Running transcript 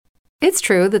It's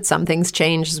true that some things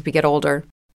change as we get older.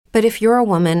 But if you're a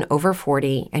woman over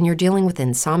 40 and you're dealing with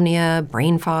insomnia,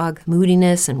 brain fog,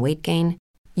 moodiness, and weight gain,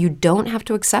 you don't have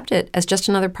to accept it as just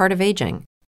another part of aging.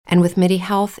 And with MIDI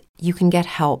Health, you can get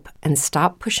help and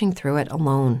stop pushing through it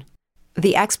alone.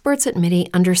 The experts at MIDI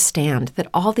understand that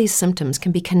all these symptoms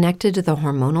can be connected to the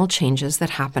hormonal changes that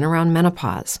happen around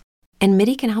menopause, and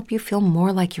MIDI can help you feel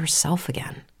more like yourself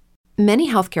again.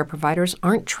 Many healthcare providers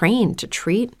aren't trained to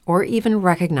treat or even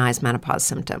recognize menopause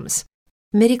symptoms.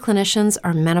 MIDI clinicians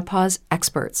are menopause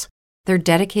experts. They're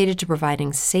dedicated to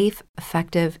providing safe,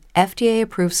 effective,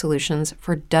 FDA-approved solutions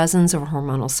for dozens of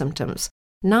hormonal symptoms,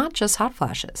 not just hot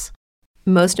flashes.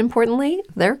 Most importantly,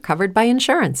 they're covered by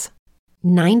insurance.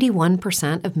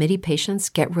 91% of MIDI patients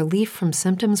get relief from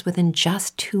symptoms within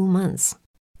just 2 months.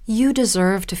 You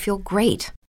deserve to feel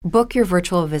great. Book your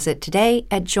virtual visit today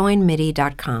at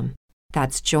joinmidi.com.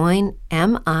 That's joinmidi.com.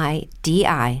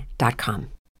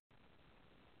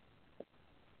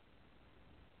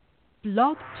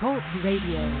 Blog Talk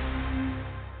Radio.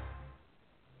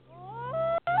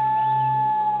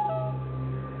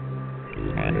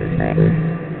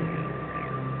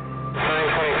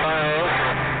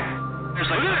 There's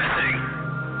like that thing.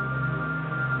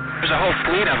 There's a whole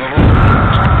fleet of them.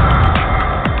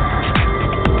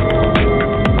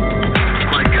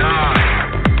 My God.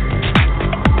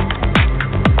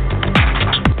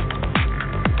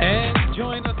 And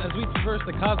join us as we traverse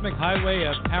the cosmic highway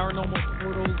of paranormal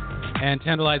portals and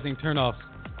tantalizing turnoffs.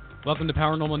 Welcome to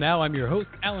Paranormal Now. I'm your host,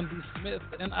 Alan B. Smith,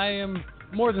 and I am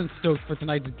more than stoked for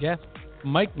tonight's guest,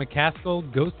 Mike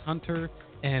McCaskill, ghost hunter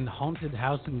and haunted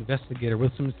house investigator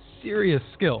with some serious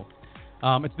skill.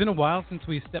 It's been a while since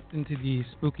we stepped into the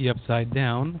spooky upside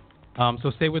down, so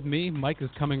stay with me. Mike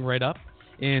is coming right up.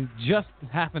 In just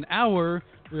half an hour,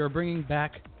 we are bringing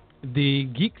back the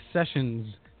Geek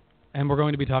Sessions, and we're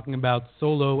going to be talking about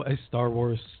Solo, a Star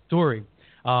Wars story.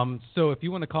 So if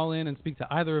you want to call in and speak to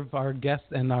either of our guests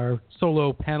and our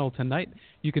solo panel tonight,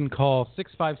 you can call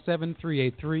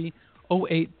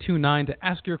 657-383-0829 to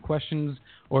ask your questions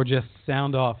or just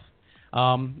sound off.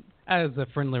 As a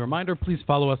friendly reminder, please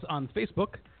follow us on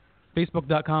Facebook,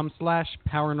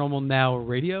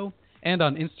 facebook.com/paranormalnowradio, and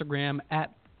on Instagram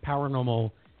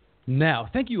 @paranormalnow.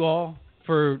 Thank you all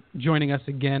for joining us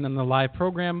again on the live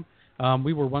program.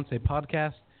 We were once a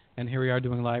podcast, and here we are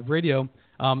doing live radio.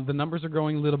 The numbers are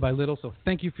growing little by little, so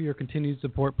thank you for your continued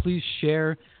support. Please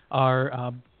share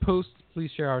our posts.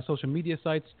 Please share our social media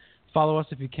sites. Follow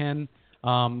us if you can.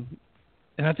 And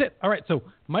that's it. All right, so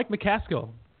Mike McCaskill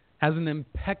has an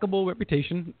impeccable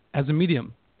reputation as a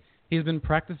medium. He has been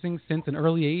practicing since an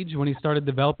early age when he started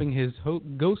developing his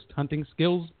ghost hunting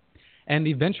skills and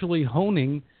eventually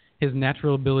honing his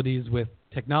natural abilities with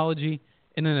technology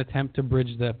in an attempt to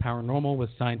bridge the paranormal with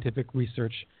scientific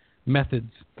research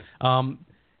methods.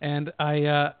 And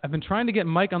I've been trying to get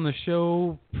Mike on the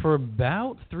show for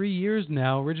about 3 years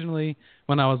now, originally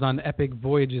when I was on Epic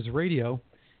Voyages Radio.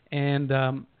 And,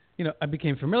 I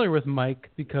became familiar with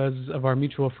Mike because of our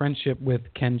mutual friendship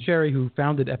with Ken Cherry, who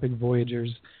founded Epic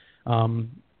Voyagers, I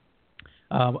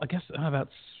guess about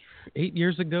 8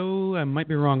 years ago. I might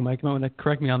be wrong, Mike. You might want to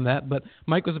correct me on that. But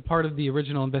Mike was a part of the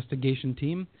original investigation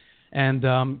team. And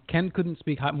Ken couldn't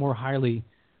speak more highly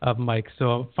of Mike.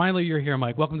 So finally you're here,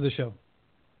 Mike. Welcome to the show.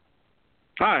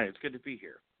 Hi, it's good to be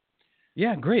here.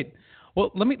 Yeah, great. Well,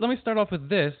 let me start off with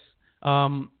this.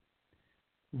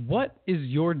 What is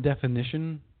your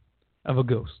definition of a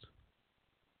ghost?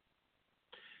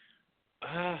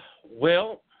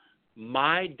 Well,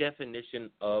 my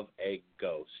definition of a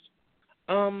ghost.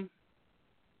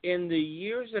 In the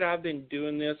years that I've been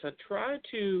doing this, I try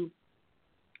to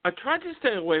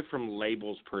stay away from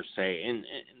labels per se, and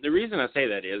the reason I say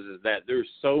that is that there's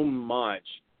so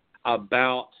much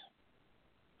about.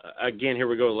 Again, here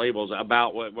we go, labels,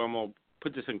 about what, well, I'm going to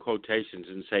put this in quotations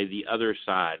and say the other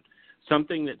side,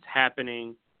 something that's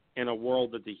happening in a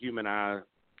world that the human eye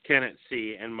cannot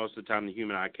see, and most of the time the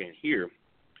human eye can't hear,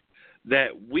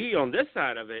 that we on this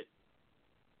side of it,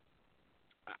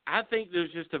 I think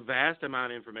there's just a vast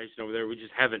amount of information over there we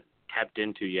just haven't tapped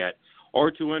into yet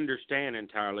or to understand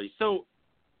entirely. So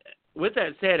with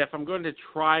that said, if I'm going to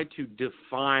try to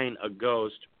define a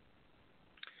ghost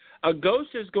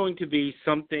is going to be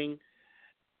something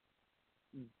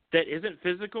that isn't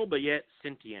physical but yet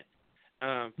sentient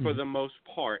for the most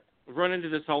part. We run into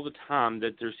this all the time,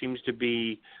 that there seems to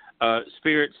be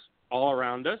spirits all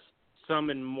around us,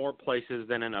 some in more places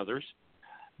than in others.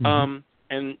 And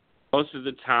most of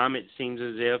the time it seems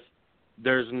as if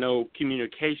there's no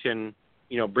communication,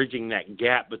 bridging that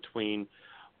gap between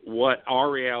what our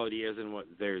reality is and what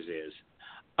theirs is.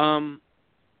 And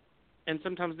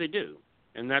sometimes they do.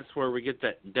 and that's where we get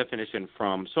that definition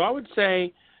from. So I would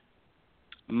say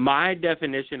my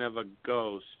definition of a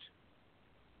ghost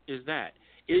is that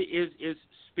it is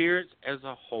spirits as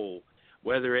a whole,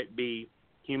 whether it be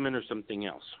human or something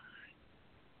else.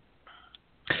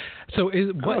 So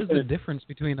what is the difference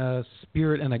between a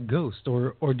spirit and a ghost,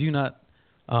 or do you not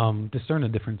discern a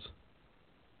difference?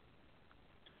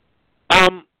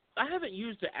 I haven't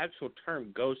used the actual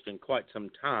term ghost in quite some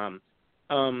time.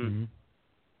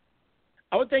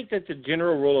 I would think that the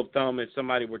general rule of thumb, if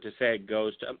somebody were to say a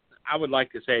ghost, I would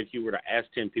like to say if you were to ask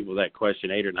 10 people that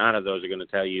question, 8 or 9 of those are going to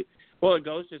tell you, well, a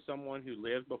ghost is someone who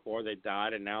lived before they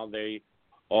died and now they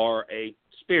are a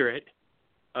spirit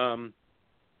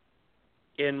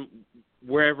in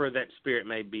wherever that spirit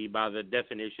may be by the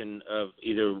definition of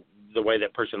either the way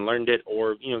that person learned it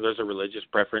or, there's a religious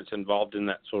preference involved in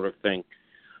that sort of thing.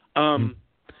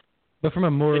 But from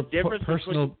a more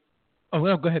personal... Oh,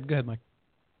 well, go ahead, Mike.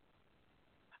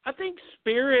 I think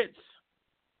spirits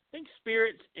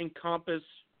encompass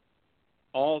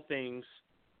all things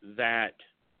that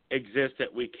exist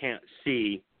that we can't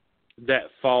see that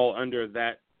fall under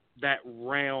that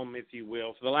realm, if you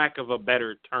will, for the lack of a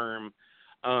better term.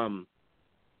 And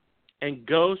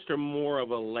ghosts are more of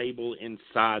a label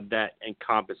inside that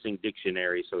encompassing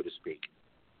dictionary, so to speak.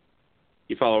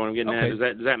 You follow what I'm getting at?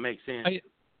 Does that make sense?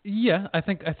 I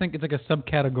think it's like a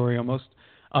subcategory almost.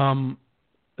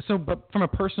 So, but from a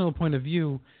personal point of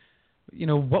view,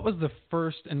 what was the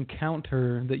first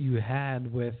encounter that you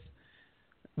had with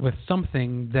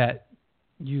something that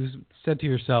you said to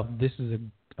yourself, "This is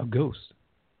a ghost"?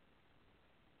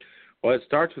 Well, it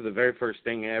starts with the very first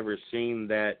thing I ever seen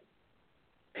that,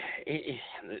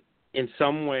 in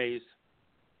some ways,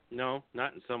 no,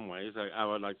 not in some ways, I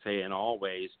would like to say in all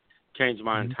ways, changed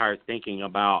my entire thinking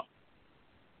about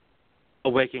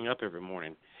waking up every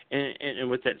morning. And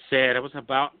with that said, I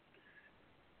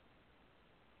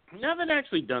haven't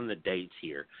actually done the dates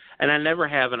here, and I never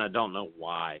have, and I don't know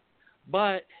why.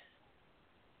 But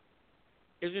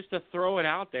it's just to throw it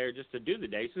out there, just to do the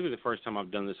dates. This will be the first time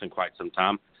I've done this in quite some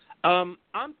time. I'm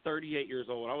 38 years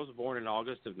old. I was born in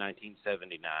August of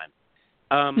 1979.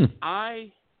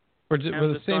 We're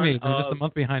the same age. We're just a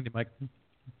month behind you, Mike.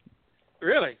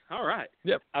 Really? All right.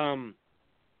 Yep.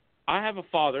 I have a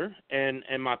father and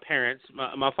my parents.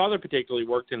 My father particularly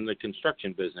worked in the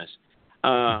construction business,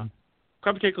 quite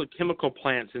particularly chemical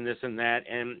plants and this and that,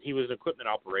 and he was an equipment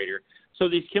operator. So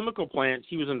these chemical plants,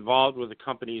 he was involved with the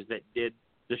companies that did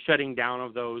the shutting down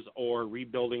of those or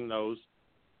rebuilding those.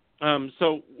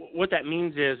 So what that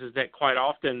means is that quite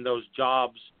often those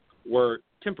jobs were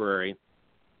temporary.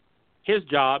 His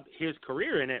job, his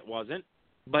career in it wasn't,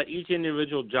 but each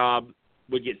individual job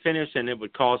would get finished and it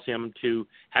would cause him to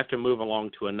have to move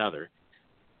along to another.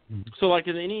 So like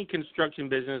in any construction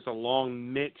business,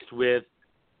 along mixed with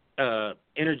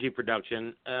energy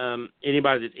production,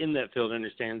 anybody that's in that field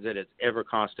understands that it's ever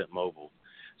constant mobile.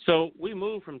 So we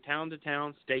move from town to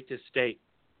town, state to state,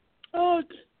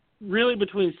 really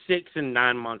between 6 and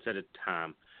 9 months at a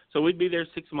time. So we'd be there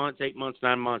 6 months, 8 months,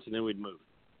 9 months, and then we'd move.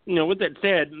 With that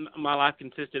said, my life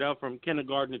consisted of from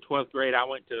kindergarten to 12th grade, I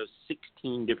went to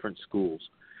 16 different schools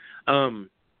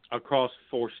across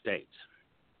 4 states.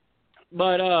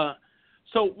 But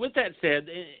so with that said,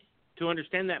 to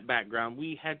understand that background,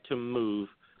 we had to move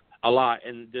a lot,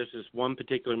 and there's this one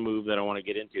particular move that I want to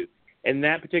get into. And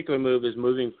that particular move is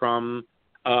moving from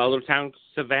a little town,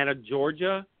 Savannah,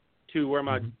 Georgia, to where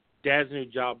my dad's new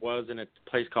job was in a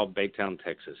place called Baytown,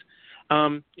 Texas.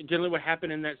 Generally what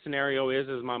happened in that scenario is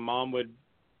my mom would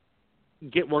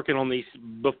get working on these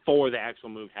before the actual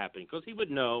move happened because he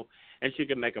would know and she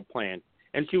could make a plan.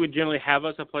 And she would generally have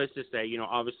us a place to stay.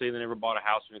 Obviously they never bought a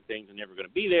house or anything. They're never going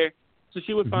to be there. So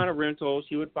she would find a rental.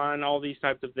 She would find all these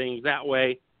types of things. That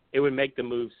way it would make the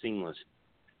move seamless.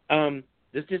 It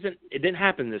didn't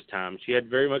happen this time. She had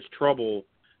very much trouble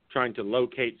trying to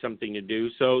locate something to do.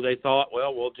 So they thought,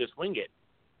 well, we'll just wing it.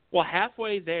 Well,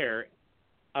 halfway there,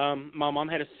 my mom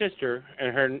had a sister,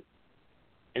 and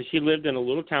she lived in a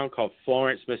little town called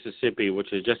Florence, Mississippi,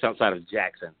 which is just outside of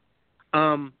Jackson.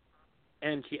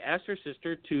 And she asked her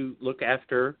sister to look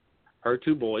after her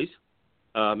 2 boys,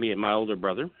 me and my older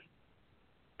brother.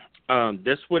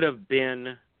 This would have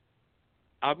been,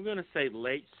 I'm going to say,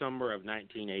 late summer of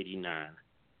 1989,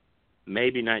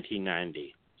 maybe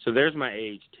 1990. So there's my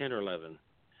age, 10 or 11.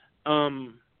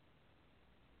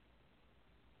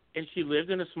 And she lived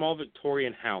in a small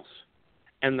Victorian house.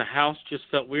 And the house just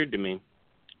felt weird to me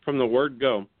from the word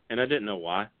go, and I didn't know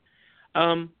why.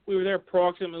 We were there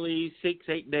approximately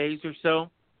 6-8 days or so.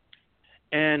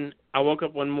 And I woke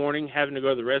up one morning having to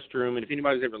go to the restroom. And if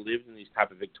anybody's ever lived in these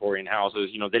type of Victorian houses,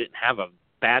 they didn't have a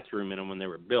bathroom in them when they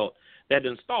were built. They had to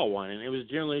install one, and it was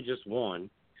generally just one,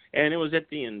 and it was at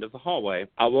the end of the hallway.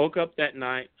 I woke up that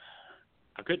night.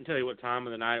 I couldn't tell you what time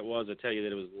of the night it was. I'd tell you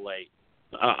that it was late.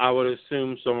 I would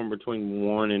assume somewhere between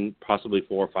 1 and possibly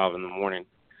 4 or 5 in the morning.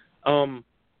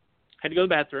 Had to go to the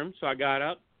bathroom, so I got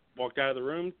up, walked out of the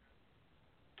room.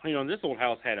 You know, this old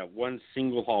house had one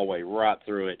single hallway right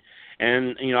through it.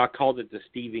 And, you know, I called it the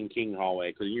Stephen King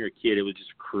hallway because when you're a kid, it was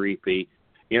just creepy.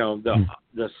 You know,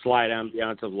 the slight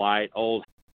ambiance of light, old.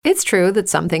 It's true that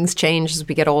some things change as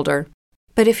we get older.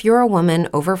 But if you're a woman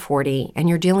over 40 and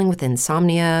you're dealing with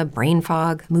insomnia, brain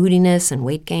fog, moodiness, and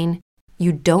weight gain,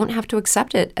 you don't have to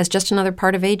accept it as just another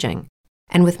part of aging.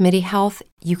 And with MIDI Health,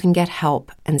 you can get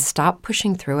help and stop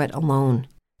pushing through it alone.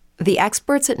 The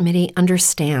experts at MIDI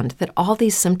understand that all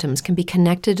these symptoms can be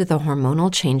connected to the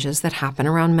hormonal changes that happen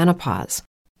around menopause,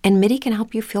 and MIDI can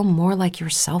help you feel more like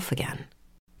yourself again.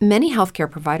 Many healthcare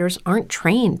providers aren't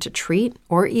trained to treat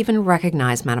or even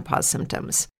recognize menopause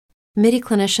symptoms. MIDI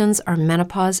clinicians are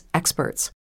menopause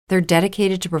experts. They're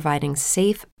dedicated to providing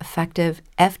safe, effective,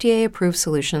 FDA-approved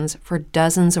solutions for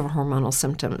dozens of hormonal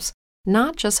symptoms,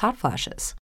 not just hot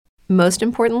flashes. Most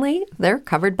importantly, they're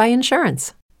covered by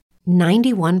insurance.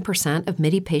 91% of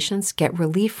MIDI patients get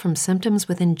relief from symptoms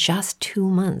within just 2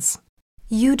 months.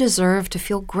 You deserve to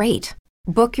feel great.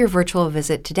 Book your virtual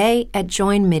visit today at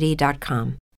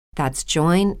joinmidi.com. That's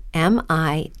joinmidi.com.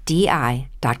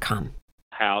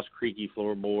 House, creaky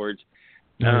floorboards.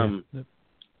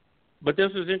 But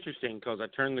this was interesting because I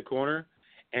turned the corner,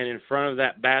 and in front of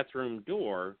that bathroom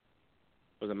door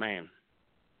was a man.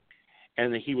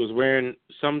 And he was wearing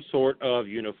some sort of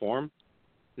uniform.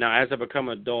 Now, as I become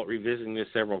an adult, revisiting this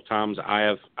several times,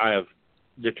 I have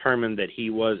determined that he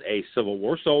was a Civil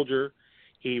War soldier,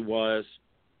 he was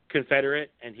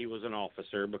Confederate, and he was an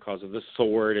officer because of the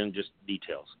sword and just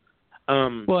details.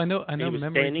 Well, I know.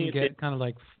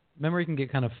 Memory can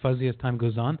get kind of fuzzy as time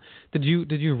goes on. Did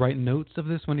you write notes of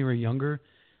this when you were younger,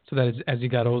 so that as you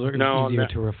got older, it was easier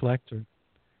to reflect? Or?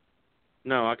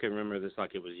 No, I can remember this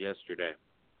like it was yesterday.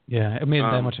 Yeah, it made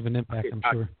that much of an impact, I'm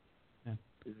sure.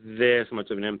 This much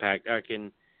of an impact. I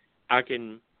can,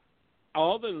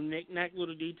 all the knick-knack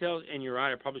little details, and you're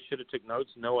right, I probably should have took notes.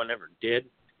 No, I never did.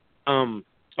 All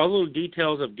the little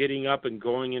details of getting up and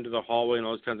going into the hallway and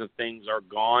those kinds of things are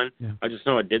gone. Yeah. I just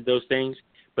know I did those things.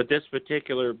 But this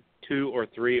particular 2 or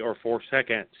 3 or 4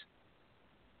 seconds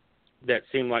that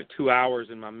seemed like 2 hours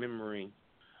in my memory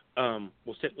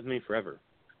will sit with me forever.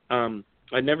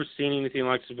 I'd never seen anything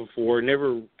like this before,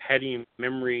 never had any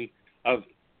memory of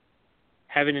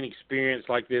having an experience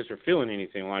like this or feeling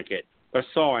anything like it. But I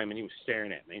saw him, and he was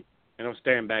staring at me, and I was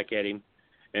staring back at him,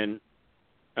 and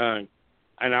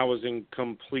I was in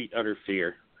complete, utter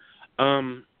fear.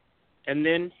 And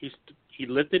then he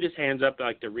lifted his hands up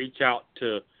like to reach out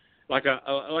to, like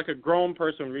a grown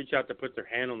person would reach out to put their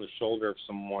hand on the shoulder of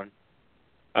someone.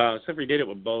 Except he did it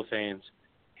with both hands.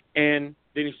 And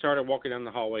then he started walking down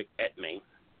the hallway at me.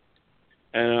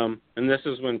 And this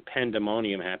is when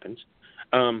pandemonium happens.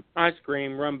 I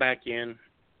scream, run back in,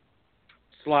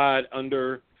 slide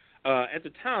under. At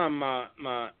the time,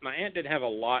 my aunt didn't have a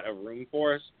lot of room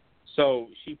for us, so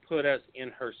she put us in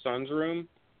her son's room.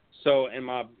 So, and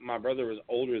my brother was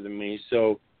older than me,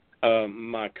 so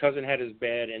my cousin had his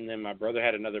bed, and then my brother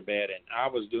had another bed, and I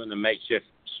was doing the makeshift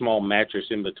small mattress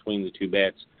in between the two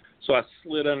beds. So I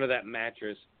slid under that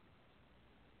mattress,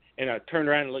 and I turned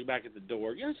around and looked back at the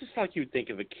door. You know, it's just like you would think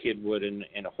of a kid would in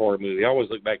a horror movie. I always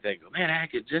look back there and go, man, I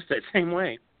acted just that same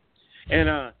way. And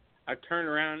I turned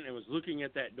around and was looking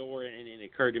at that door, and it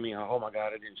occurred to me, oh, my God,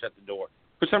 I didn't shut the door.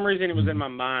 For some reason, it was in my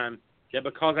mind that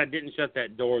because I didn't shut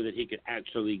that door that he could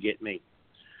actually get me.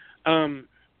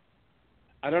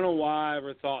 I don't know why I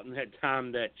ever thought in that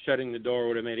time that shutting the door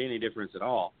would have made any difference at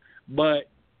all. But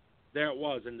there it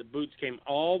was, and the boots came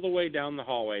all the way down the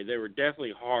hallway. They were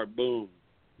definitely hard, boom,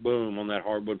 boom on that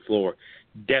hardwood floor.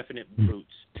 Definite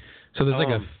boots. So there's like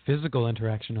a physical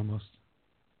interaction almost.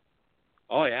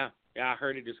 Oh, yeah. Yeah, I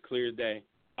heard it as clear as day.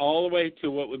 All the way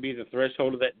to what would be the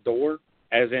threshold of that door,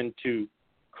 as in to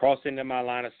cross into my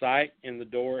line of sight in the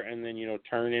door and then,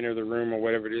 turn into the room or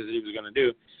whatever it is that he was going to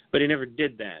do. But he never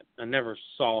did that. I never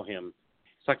saw him.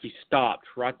 It's like he stopped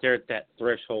right there at that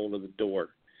threshold of the door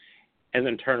and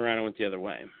then turned around and went the other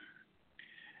way.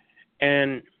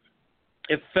 And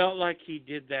it felt like he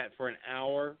did that for an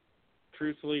hour.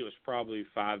 Truthfully, it was probably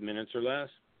 5 minutes or less.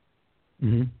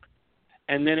 Mm-hmm.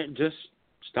 And then it just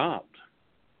stopped.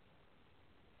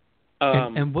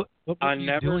 And what were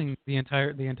you doing the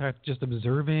entire just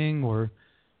observing, or?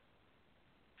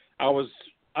 I was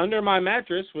under my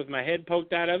mattress with my head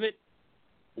poked out of it,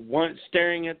 once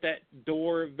staring at that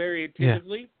door very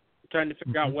attentively, trying to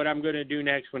figure out what I'm going to do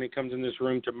next when he comes in this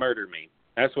room to murder me.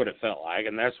 That's what it felt like,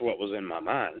 and that's what was in my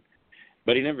mind.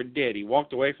 But he never did. He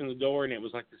walked away from the door, and it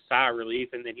was like the sigh of relief,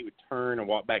 and then he would turn and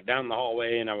walk back down the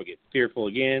hallway, and I would get fearful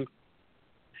again.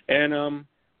 And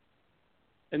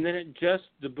then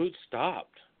the boot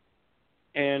stopped.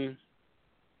 And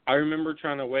I remember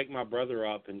trying to wake my brother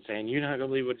up and saying, "You're not going to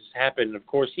believe what just happened." And, of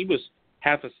course, he was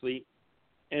half asleep.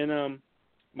 And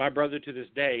my brother, to this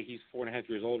day, he's 4.5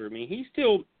 years older than me, he's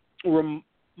still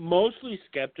mostly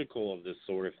skeptical of this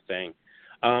sort of thing.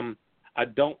 I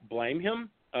don't blame him.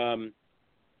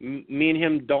 Me and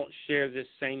him don't share this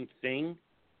same thing.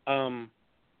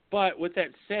 But with that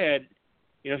said,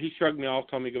 he shrugged me off,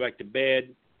 told me to go back to bed,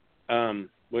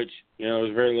 which, there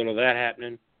was very little of that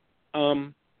happening.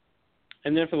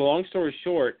 And then for the long story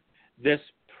short, this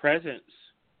presence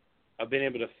of being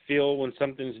able to feel when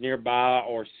something's nearby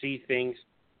or see things,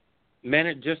 man,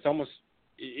 it just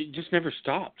never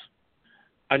stopped.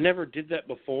 I never did that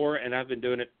before, and I've been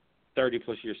doing it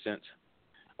 30-plus years since,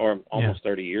 or almost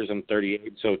 30 years. I'm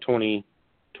 38, so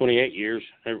 28 years,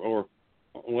 or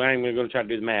well, I'm going to try to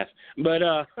do the math. But,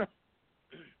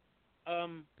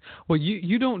 well,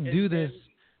 you don't do this.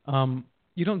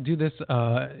 You don't do this,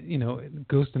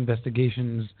 ghost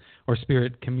investigations or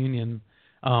spirit communion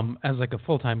as like a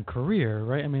full-time career,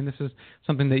 right? I mean, this is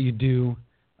something that you do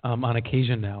on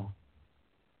occasion now.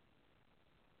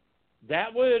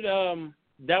 That would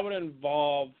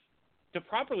involve, to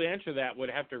properly answer that, would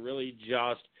have to really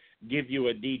just give you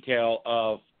a detail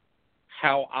of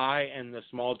how I and the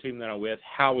small team that I'm with,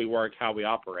 how we work, how we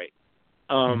operate.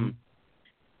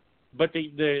 But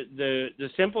the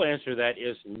simple answer to that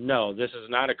is no, this is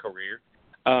not a career.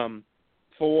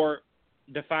 For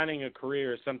defining a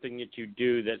career as something that you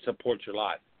do that supports your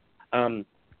life. On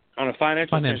a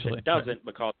financial sense, it doesn't, right,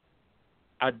 because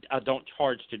I don't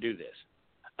charge to do this.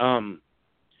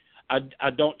 I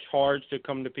don't charge to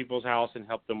come to people's house and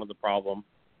help them with a problem.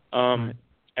 Right.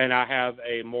 And I have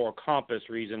a more compass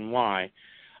reason why.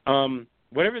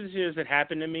 Whatever this is that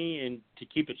happened to me, and to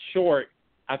keep it short,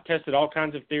 I've tested all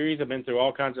kinds of theories. I've been through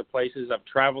all kinds of places. I've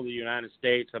traveled the United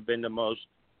States. I've been to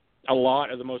a lot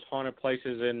of the most haunted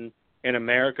places in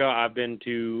America. I've been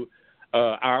to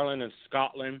Ireland and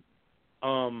Scotland,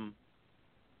 done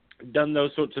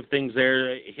those sorts of things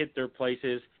there, hit their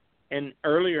places. And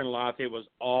earlier in life, it was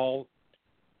all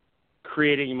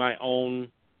creating my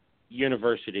own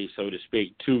university, so to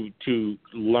speak, to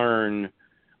learn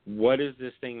what is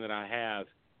this thing that I have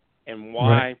and why.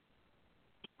 Right.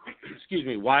 Excuse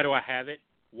me, why do I have it?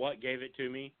 What gave it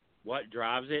to me? What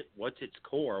drives it? What's its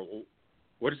core?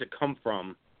 Where does it come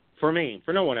from? For me,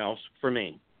 for no one else, for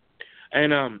me.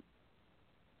 And I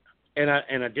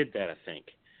did that, I think.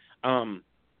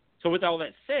 So with all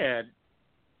that said,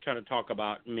 trying to talk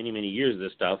about many, many years of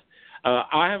this stuff,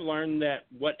 I have learned that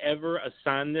whatever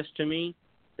assigned this to me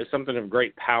is something of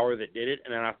great power that did it,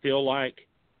 and I feel like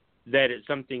that it's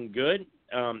something good.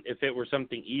 If it were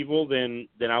something evil, then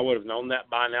I would have known that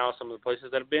by now, some of the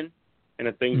places that I've been and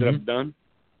the things that I've done.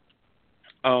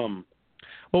 Well,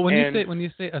 when you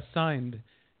say assigned,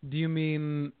 do you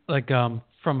mean like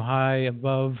from high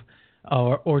above,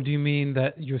 or do you mean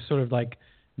that you're sort of like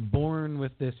born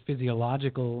with this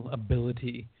physiological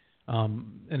ability,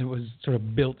 and it was sort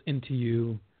of built into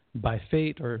you by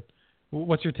fate, or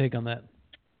what's your take on that?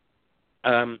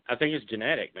 I think it's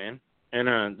genetic, man.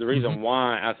 And the reason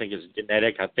why I think it's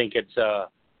genetic, I think it's,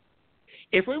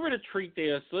 if we were to treat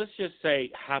this, let's just say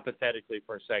hypothetically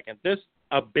for a second, this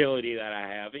ability that I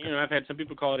have, I've had some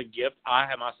people call it a gift.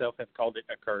 I myself have called it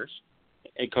a curse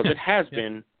because it has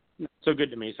been so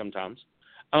good to me sometimes.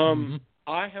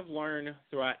 I have learned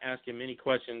throughout asking many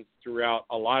questions throughout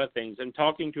a lot of things and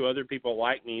talking to other people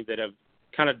like me that have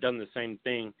kind of done the same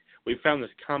thing. We've found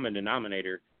this common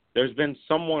denominator. There's been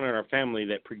someone in our family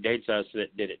that predates us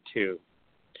that did it too.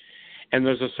 And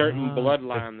there's a certain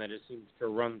bloodline that it seems to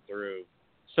run through.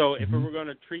 So if we were going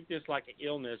to treat this like an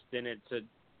illness, then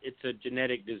it's a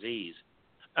genetic disease,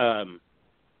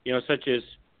 such as,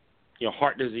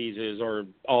 heart diseases or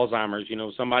Alzheimer's.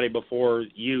 Somebody before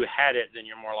you had it, then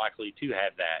you're more likely to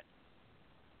have that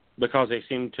because they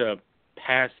seem to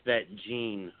pass that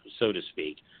gene, so to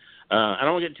speak. I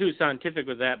don't want to get too scientific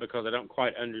with that because I don't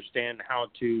quite understand how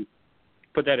to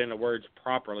put that into words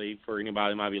properly for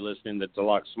anybody who might be listening that's a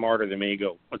lot smarter than me.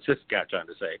 Go, what's this guy trying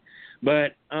to say?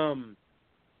 But I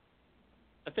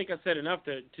think I said enough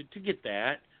to get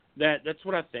that's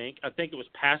what I think. I think it was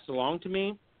passed along to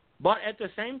me. But at the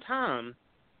same time,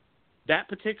 that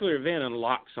particular event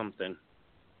unlocked something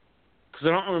because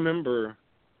I don't remember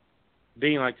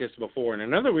being like this before. And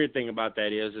another weird thing about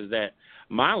that is that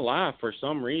my life, for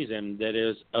some reason, that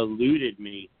has eluded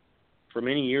me for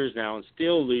many years now and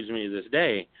still leads me to this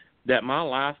day, that my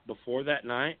life before that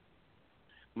night,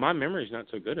 my memory's not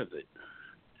so good of it.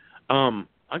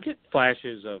 I get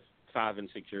flashes of 5 and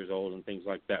 6 years old and things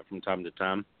like that from time to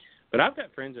time. But I've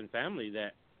got friends and family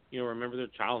that, remember their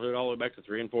childhood all the way back to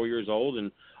 3 and 4 years old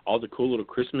and all the cool little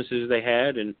Christmases they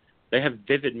had, and they have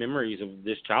vivid memories of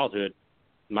this childhood.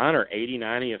 Mine are 80,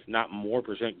 90, if not more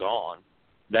 % gone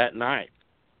that night.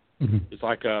 Mm-hmm. It's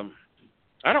like,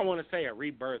 I don't want to say a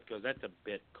rebirth because that's a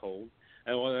bit cold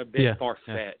and a bit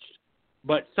far-fetched. Yeah.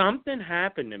 But something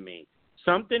happened to me,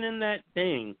 something in that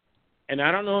thing, and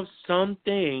I don't know if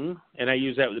something, and I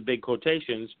use that with the big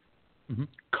quotations,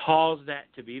 caused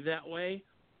that to be that way,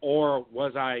 or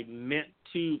was I meant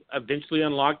to eventually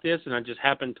unlock this and I just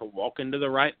happened to walk into the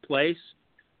right place?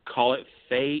 Call it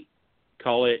fate,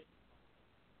 call it,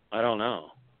 I don't know.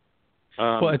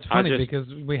 Well, it's funny because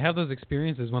we have those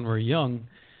experiences when we're young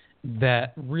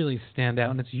that really stand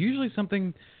out, and it's usually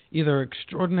something either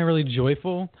extraordinarily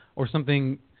joyful or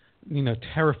something,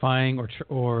 terrifying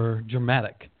or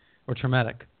dramatic or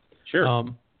traumatic. Sure.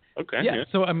 Okay. Yeah. Yeah.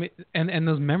 So I mean, and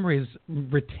those memories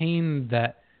retain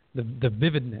that the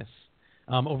vividness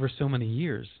over so many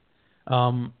years.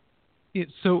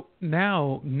 So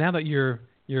now that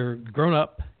you're grown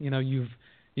up, you've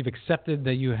accepted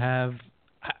that you have,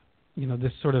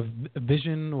 this sort of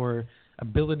vision or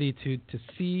ability to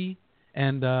see,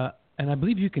 and I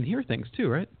believe you can hear things too,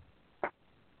 right?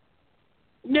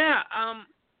 Yeah.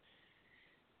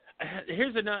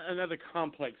 Here's another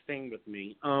complex thing with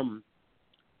me.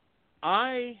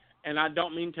 I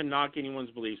don't mean to knock anyone's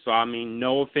beliefs, so I mean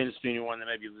no offense to anyone that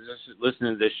may be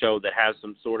listening to this show that has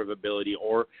some sort of ability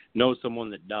or knows someone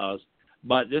that does,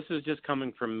 but this is just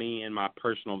coming from me and my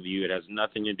personal view. It has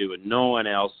nothing to do with no one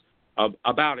else,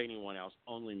 about anyone else,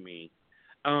 only me.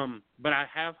 But I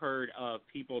have heard of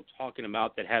people talking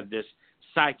about that have this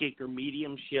psychic or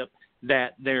mediumship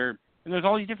that and there's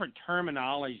all these different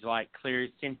terminologies like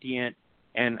clairsentient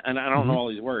and I don't know all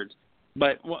these words.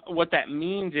 But what that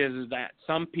means is that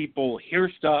some people hear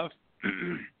stuff,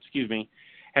 excuse me,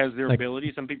 as their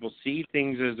ability. Some people see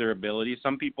things as their ability.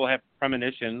 Some people have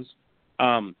premonitions.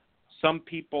 Some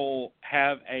people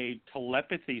have a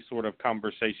telepathy sort of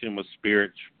conversation with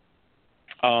spirits.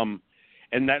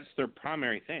 And that's their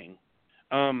primary thing.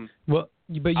 But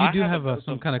you do have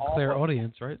some kind of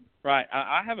clairaudience, right? Right.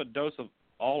 I have a dose of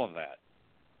all of that.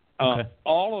 Okay.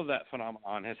 All of that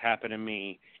phenomenon has happened to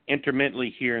me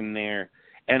intermittently here and there.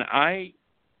 And I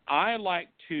like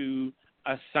to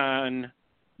assign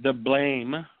the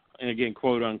blame, and again,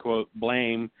 quote unquote,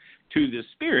 blame to the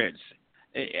spirits.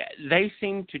 They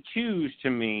seem to choose to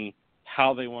me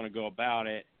how they want to go about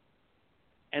it.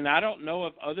 And I don't know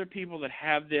if other people that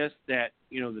have this, that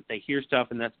they hear stuff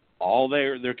and that's all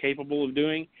they're capable of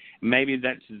doing. Maybe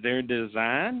that's their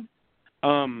design.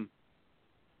 And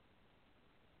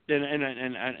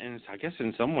I guess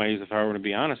in some ways, if I were to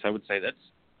be honest, I would say that's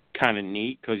kind of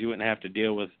neat because you wouldn't have to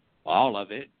deal with all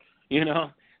of it,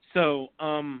 So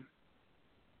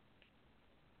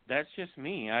that's just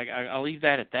me. I'll leave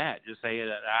that at that. Just say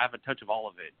that I have a touch of all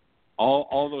of it.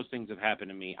 All those things have happened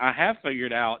to me. I have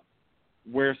figured out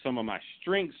where some of my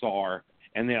strengths are,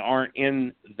 and they aren't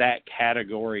in that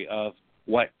category of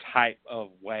what type of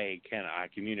way can I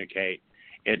communicate.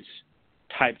 It's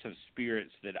types of spirits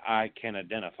that I can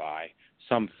identify,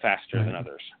 some faster than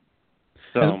others.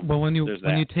 So when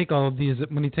you take all of these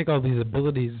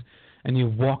abilities and you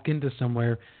walk into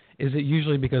somewhere, is it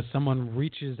usually because someone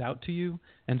reaches out to you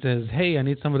and says, "Hey, I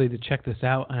need somebody to check this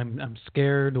out. I'm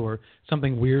scared," or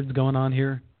something weird's going on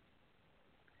here?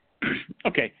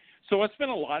 Okay. So it's been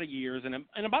a lot of years,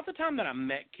 and about the time that I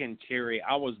met Ken Terry,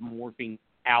 I was morphing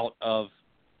out of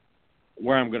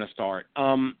where I'm going to start.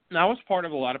 I was part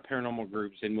of a lot of paranormal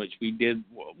groups in which we did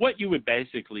what you would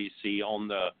basically see on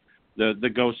the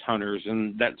Ghost Hunters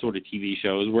and that sort of TV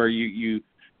shows, where you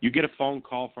get a phone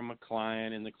call from a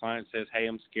client, and the client says, "Hey,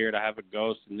 I'm scared. I have a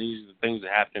ghost, and these are the things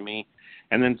that happen to me."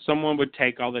 And then someone would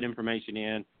take all that information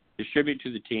in, distribute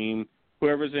to the team.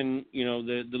 Whoever's in,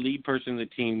 the lead person of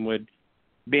the team would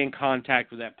be in contact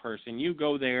with that person. You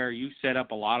go there, you set up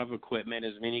a lot of equipment,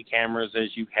 as many cameras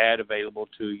as you had available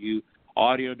to you,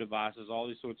 audio devices, all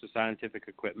these sorts of scientific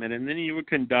equipment, and then you would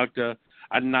conduct a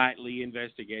nightly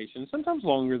investigation, sometimes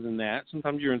longer than that.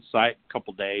 Sometimes you're in site a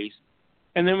couple days.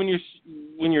 And then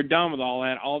when you're done with all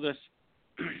that, all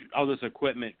this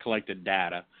equipment collected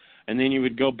data. And then you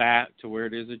would go back to where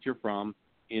it is that you're from,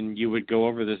 and you would go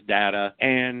over this data,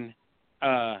 and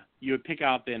you would pick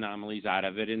out the anomalies out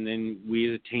of it, and then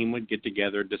we as a team would get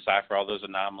together, decipher all those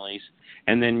anomalies,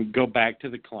 and then go back to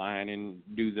the client and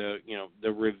do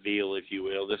the reveal, if you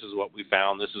will. This is what we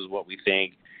found. This is what we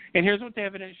think. And here's what the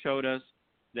evidence showed us,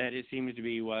 that it seems to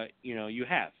be what, you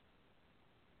have.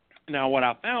 Now, what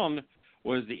I found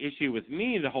was the issue with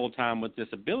me the whole time with this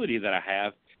ability that I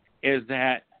have is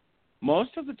that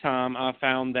most of the time I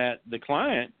found that the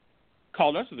client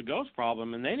called us with a ghost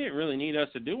problem, and they didn't really need us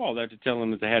to do all that to tell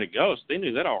them that they had a ghost. They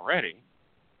knew that already.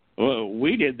 Well,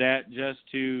 we did that just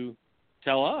to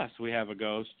tell us we have a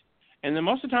ghost. And then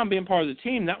most of the time being part of the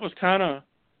team, that was kind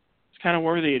of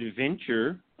where the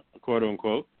adventure, quote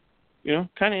unquote,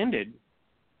 kind of ended.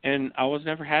 And I was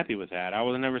never happy with that. I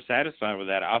was never satisfied with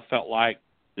that. I felt like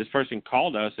this person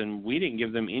called us and we didn't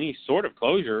give them any sort of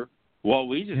closure. What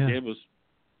we just did was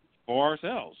for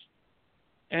ourselves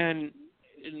and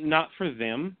not for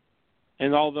them.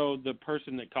 And although the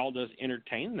person that called us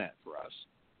entertained that for us.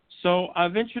 So I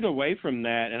ventured away from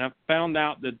that, and I found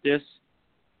out that this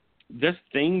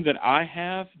thing that I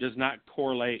have does not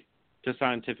correlate to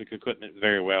scientific equipment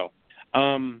very well.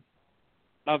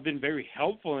 I've been very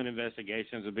helpful in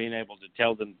investigations of being able to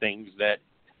tell them things that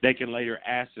they can later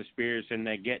ask the spirits, and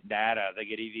they get data, they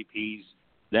get EVPs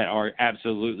that are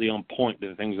absolutely on point to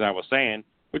the things that I was saying,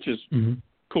 which is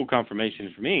cool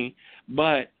confirmation for me.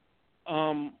 But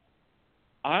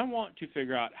I want to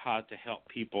figure out how to help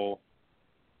people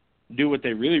do what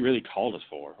they really, really called us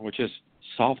for, which is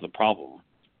solve the problem.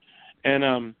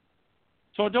 And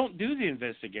so I don't do the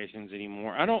investigations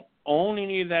anymore. I don't own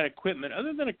any of that equipment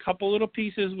other than a couple little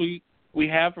pieces we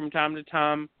have from time to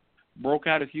time. Broke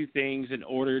out a few things in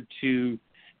order to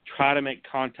try to make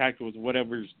contact with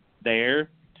whatever's there.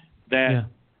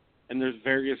 And there's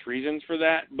various reasons for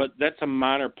that, but that's a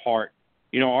minor part.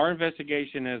 Our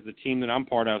investigation as the team that I'm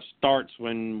part of starts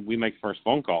when we make the first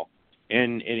phone call,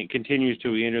 and it continues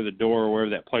till we enter the door or wherever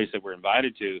that place that we're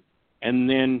invited to, and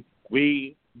then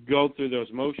we go through those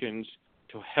motions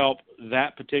to help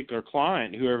that particular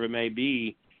client, whoever it may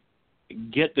be,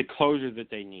 get the closure that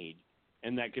they need,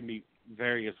 and that can be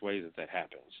various ways that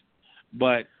happens.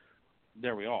 But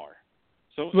there we are.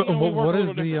 So we work a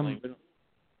little differently.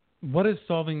 What is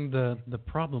solving the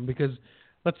problem? Because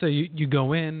let's say you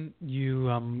go in,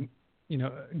 you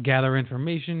gather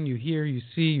information, you hear, you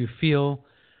see, you feel,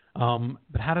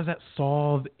 but how does that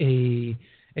solve a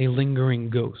lingering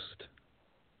ghost?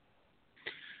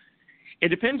 It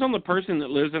depends on the person that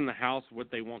lives in the house, what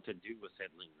they want to do with that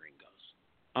lingering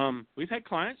ghost. We've had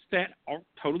clients that are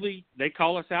they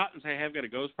call us out and say, hey, I've got a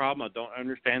ghost problem. I don't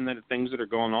understand the things that are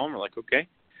going on. We're like, okay,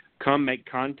 come make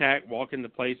contact, walk in the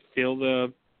place, fill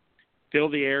the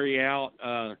area out.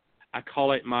 I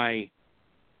call it my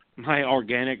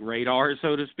organic radar,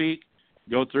 so to speak.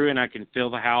 Go through and I can feel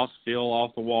the house, feel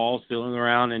off the walls, feeling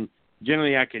around, and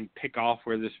generally I can pick off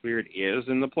where the spirit is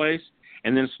in the place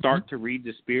and then start to read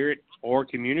the spirit or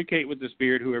communicate with the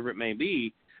spirit, whoever it may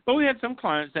be. But we had some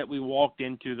clients that we walked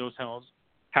into those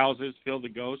houses, feel the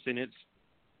ghost, and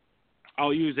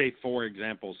I'll use a for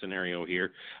example scenario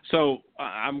here. So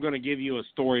I'm going to give you a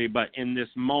story, but in this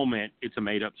moment, it's a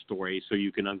made-up story so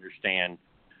you can understand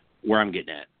where I'm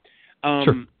getting at.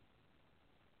 Sure.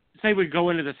 Say we go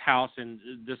into this house and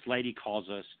this lady calls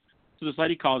us. So this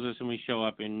lady calls us and we show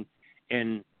up and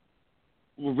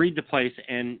we'll read the place,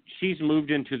 and she's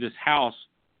moved into this house,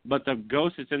 but the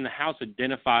ghost that's in the house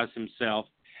identifies himself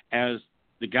as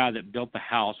the guy that built the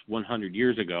house 100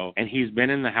 years ago, and he's been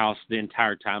in the house the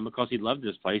entire time because he loved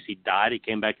this place. He died. He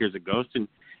came back here as a ghost, and,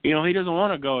 he doesn't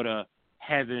want to go to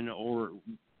heaven or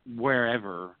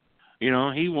wherever. He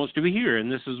wants to be here,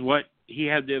 and this is what he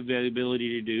had the availability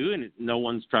to do, and no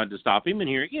one's tried to stop him, and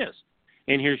here he is.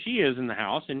 And here she is in the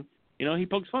house, and, he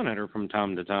pokes fun at her from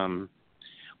time to time.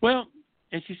 Well,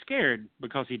 and she's scared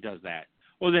because he does that.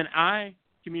 Well, then I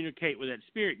communicate with that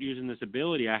spirit using this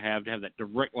ability I have to have that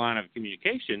direct line of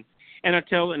communication, and I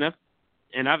tell enough,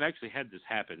 and I've actually had this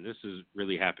happen. This has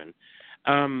really happened.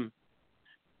 I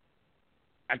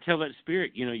tell that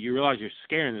spirit, you realize you're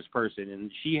scaring this person,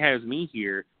 and she has me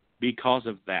here because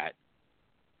of that.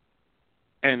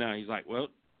 And he's like, well,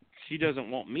 she doesn't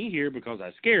want me here because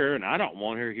I scare her, and I don't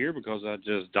want her here because I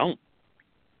just don't.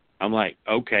 I'm like,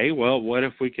 okay, well, what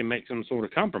if we can make some sort of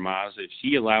compromise if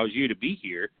she allows you to be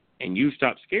here and you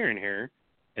stop scaring her,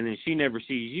 and then she never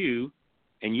sees you,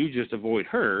 and you just avoid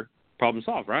her, problem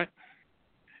solved, right?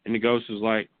 And the ghost is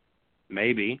like,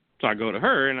 maybe. So I go to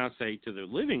her, and I say to the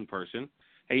living person,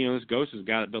 hey, this ghost is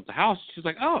the guy that built the house. She's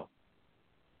like, oh,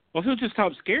 well, if he'll just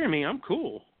stop scaring me, I'm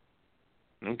cool.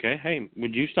 Okay, hey,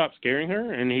 would you stop scaring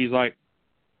her? And he's like,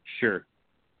 sure.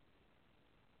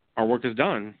 Our work is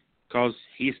done, because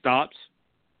he stops,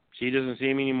 She doesn't see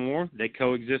him anymore. They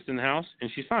coexist in the house, and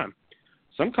she's fine.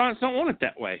 Some clients don't want it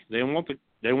that way. They want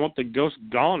the ghost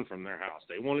gone from their house.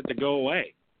 They want it to go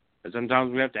away. And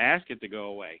sometimes we have to ask it to go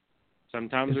away.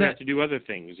 Sometimes we have to do other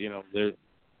things.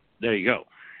 There you go.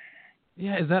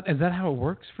 Yeah, is that how it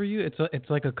works for you? It's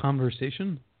like a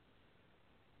conversation?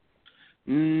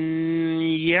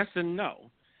 Yes and no.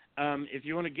 If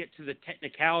you want to get to the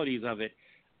technicalities of it,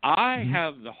 I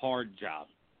have the hard job.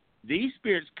 These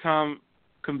spirits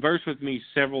converse with me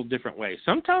several different ways.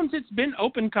 Sometimes it's been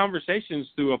open conversations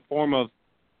through a form of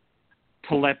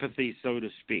telepathy, so to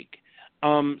speak.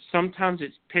 Sometimes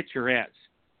it's picturettes.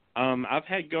 I've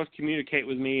had ghosts communicate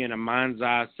with me in a mind's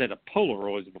eye set of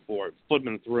Polaroids before,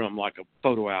 flipping through them like a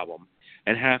photo album,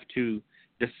 and have to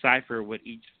decipher what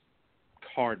each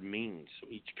card means,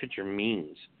 each picture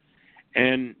means.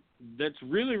 And that's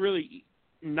really, really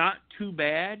not too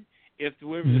bad if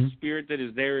the spirit that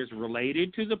is there is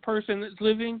related to the person that's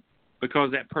living,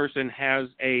 because that person has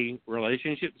a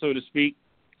relationship, so to speak,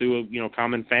 through a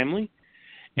common family,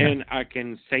 and I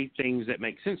can say things that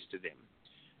make sense to them.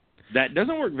 That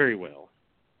doesn't work very well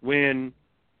when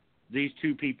these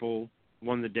two people,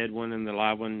 one the dead one and the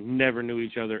live one, never knew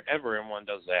each other ever, and one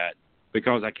does that,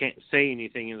 because I can't say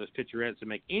anything in those picturettes that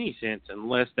make any sense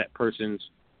unless that person's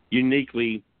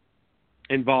uniquely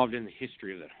involved in the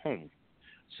history of that home.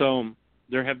 So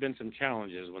there have been some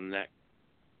challenges when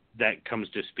that comes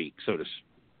to speak, so to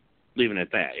leaving it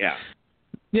at that, yeah.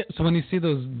 Yeah, so when you see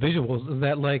those visuals, is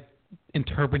that like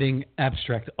interpreting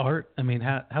abstract art? I mean,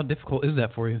 how difficult is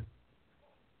that for you?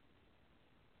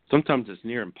 Sometimes it's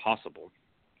near impossible.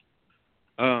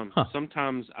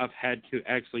 Sometimes I've had to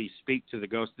actually speak to the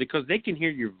ghosts because they can hear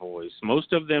your voice.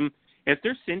 Most of them, if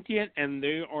they're sentient and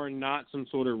they are not some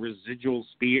sort of residual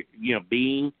spirit,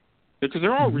 being, because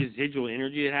there are residual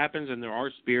energy that happens, and there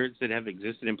are spirits that have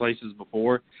existed in places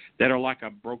before that are like a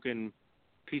broken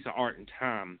piece of art in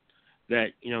time, that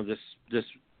this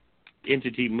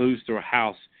entity moves through a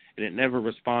house and it never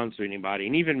responds to anybody.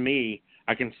 And even me,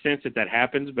 I can sense that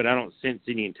happens, but I don't sense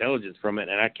any intelligence from it,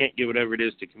 and I can't get whatever it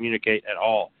is to communicate at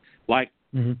all. Like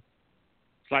it's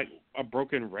like a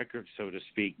broken record, so to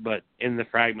speak, but in the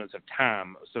fragments of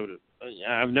time.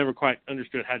 I've never quite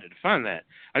understood how to define that.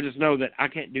 I just know that I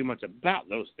can't do much about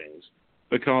those things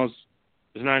because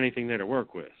there's not anything there to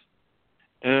work with.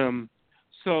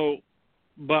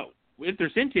 But if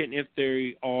they're sentient, if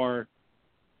they are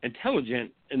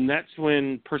intelligent, and that's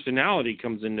when personality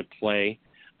comes into play.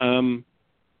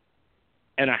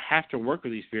 And I have to work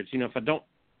with these spirits. If I don't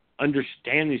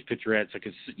understand these picturettes, I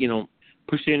could,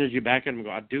 push the energy back at them and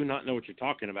go, I do not know what you're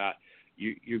talking about.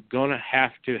 You're going to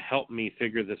have to help me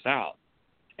figure this out.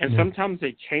 And sometimes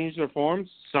they change their forms.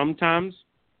 Sometimes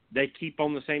they keep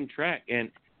on the same track.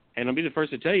 And I'll be the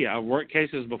first to tell you, I've worked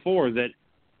cases before that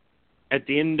at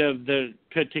the end of the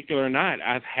particular night,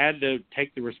 I've had to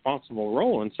take the responsible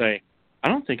role and say, I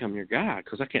don't think I'm your guy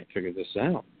because I can't figure this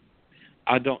out.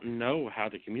 I don't know how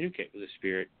to communicate with the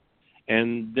spirit.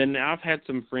 And then I've had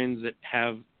some friends that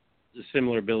have a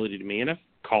similar ability to me, and I've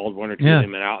called one or two of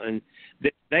them out, and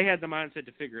they had the mindset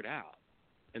to figure it out.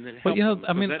 And then help them.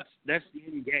 I mean, that's the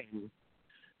end game.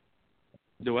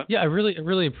 Do what? Yeah, I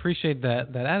really appreciate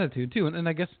that attitude too, and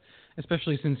I guess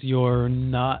especially since you're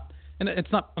not, and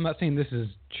it's not. I'm not saying this is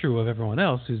true of everyone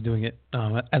else who's doing it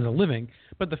as a living,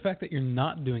 but the fact that you're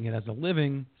not doing it as a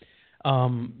living,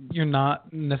 you're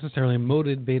not necessarily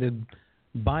motivated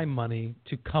by money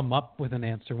to come up with an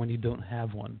answer when you don't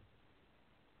have one.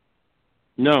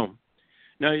 No,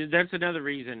 that's another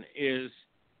reason is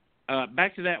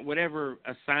back to that, whatever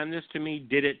assigned this to me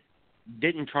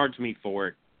didn't charge me for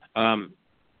it.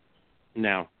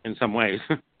 Now, in some ways,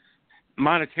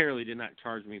 monetarily did not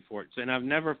charge me for it. So, and I've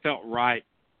never felt right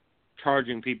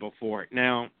charging people for it.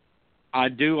 Now, I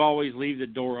do always leave the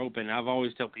door open. I've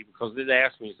always tell people, because they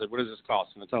ask me, what does this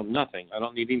cost? And I tell them nothing. I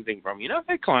don't need anything from you. I've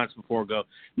had clients before go,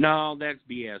 no, that's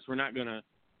BS. We're not gonna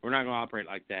operate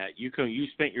like that. You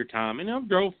spent your time, and I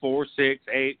drove 4, 6,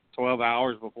 8, 12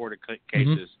 hours before the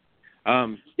cases.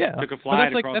 Took a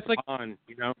flight across the pond.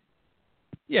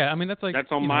 Yeah, I mean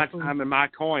that's on my time and my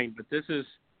coin. But this is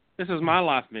my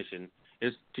life mission,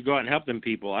 is to go out and help them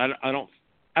people. I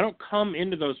don't come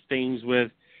into those things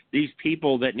with these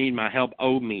people that need my help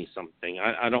owe me something.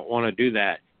 I don't want to do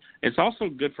that. It's also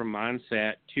good for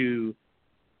mindset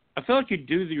I feel like you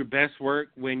do your best work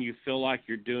when you feel like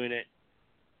you're doing it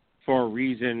for a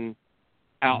reason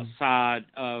outside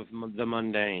of the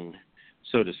mundane,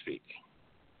 so to speak.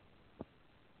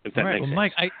 If that makes sense.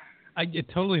 Mike, it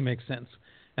totally makes sense.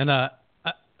 And I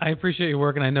appreciate your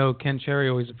work, and I know Ken Cherry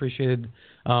always appreciated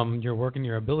your work and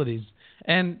your abilities.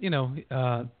 And you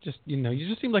just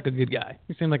seem like a good guy.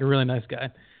 You seem like a really nice guy.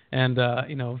 And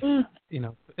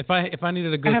if I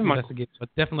needed a ghost investigator, I'd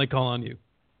definitely call on you.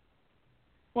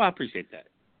 Well, I appreciate that.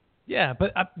 Yeah,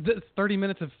 but 30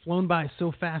 minutes have flown by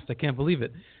so fast. I can't believe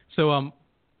it. So I'm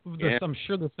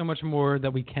sure there's so much more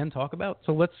that we can talk about.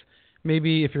 So let's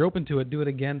maybe, if you're open to it, do it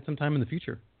again sometime in the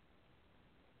future.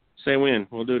 Say when.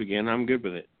 We'll do it again. I'm good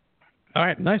with it. All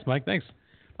right. Nice, Mike. Thanks.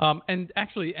 And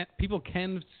actually, people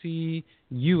can see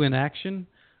you in action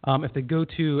if they go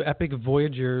to Epic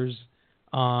Voyagers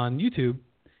on YouTube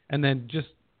and then just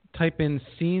type in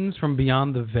Scenes from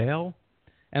Beyond the Veil.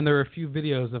 And there are a few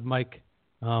videos of Mike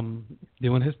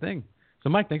doing his thing. So,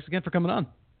 Mike, thanks again for coming on.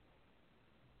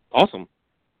 Awesome.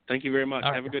 Thank you very much.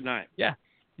 Right. Have a good night. Yeah.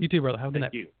 You too, brother. Have a good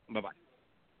night. Thank you. Bye-bye.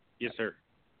 Yes, sir.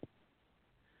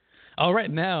 All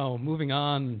right, now moving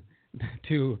on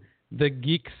to the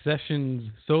Geek Sessions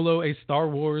Solo, a Star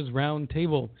Wars round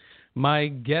table. My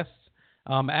guest,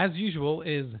 as usual,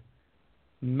 is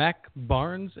Mac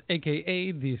Barnes,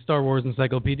 a.k.a. the Star Wars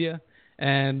Encyclopedia,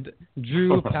 and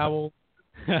Drew Powell.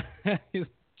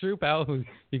 Drew Powell, who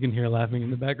you can hear laughing in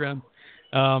the background,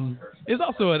 is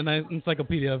also an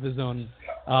encyclopedia of his own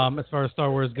as far as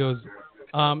Star Wars goes.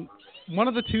 One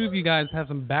of the two of you guys have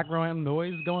some background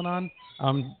noise going on,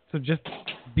 so just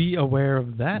be aware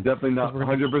of that. Definitely not,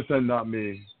 100% not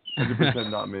me.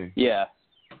 100% not me. Yeah,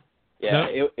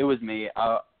 No? it was me.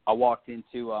 I walked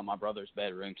into my brother's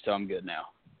bedroom, so I'm good now.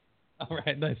 All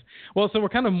right, nice. Well, so we're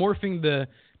kind of morphing the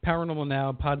Paranormal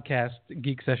Now podcast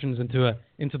Geek Sessions into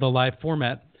the live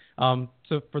format.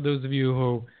 So for those of you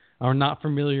who are not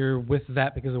familiar with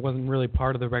that because it wasn't really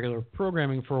part of the regular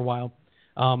programming for a while,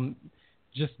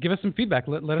 just give us some feedback.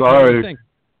 Let us know what you think.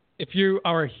 If you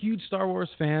are a huge Star Wars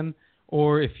fan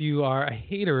or if you are a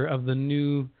hater of the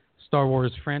new Star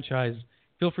Wars franchise,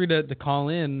 feel free to call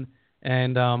in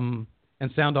and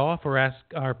sound off or ask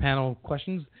our panel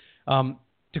questions.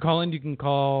 To call in, you can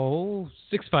call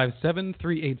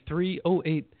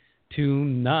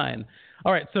 657-383-0829.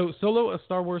 All right, so Solo, a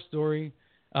Star Wars story.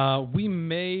 We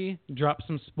may drop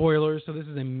some spoilers, so this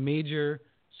is a major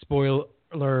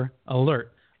spoiler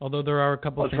alert. Although there are a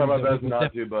couple of things. I'll try my best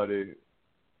not to, buddy.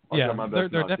 There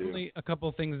are definitely a couple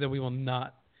of things that we will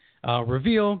not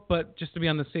reveal, but just to be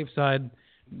on the safe side,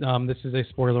 this is a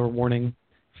spoiler warning.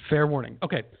 Fair warning.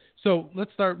 Okay, so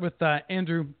let's start with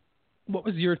Andrew. What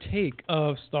was your take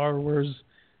of Star Wars,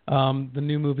 the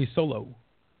new movie Solo?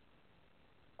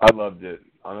 I loved it,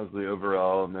 honestly,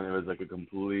 overall, and then it was like a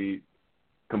complete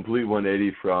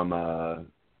 180 from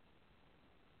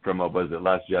what was it,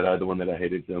 Last Jedi, the one that I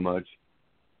hated so much.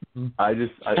 Mm-hmm. I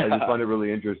just find it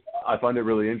really interesting. I find it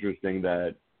really interesting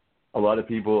that a lot of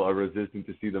people are resistant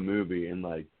to see the movie, and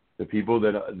like the people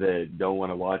that don't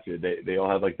want to watch it, they all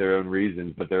have like their own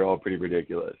reasons, but they're all pretty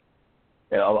ridiculous.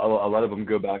 A lot of them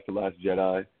go back to Last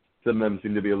Jedi. Some of them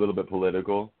seem to be a little bit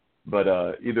political. But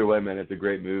either way, man, it's a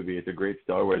great movie. It's a great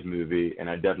Star Wars movie, and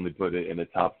I definitely put it in the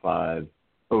top 5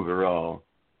 overall.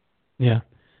 Yeah.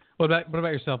 What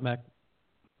about yourself, Mac?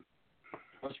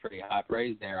 That was pretty high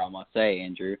praise there, I must say,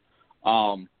 Andrew.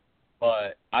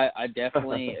 But I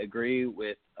definitely agree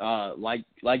with, like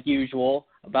usual,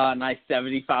 about a nice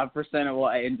 75% of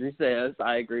what Andrew says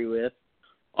I agree with.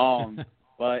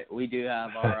 But we do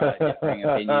have our differing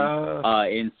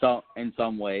opinions in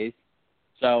some ways.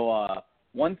 So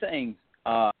one thing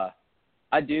I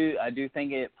do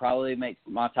think it probably makes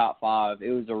my top 5.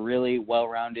 It was a really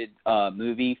well-rounded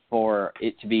movie for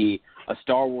it to be a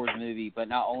Star Wars movie, but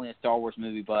not only a Star Wars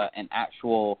movie, but an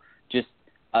actual just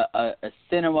a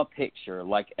cinema picture,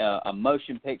 like a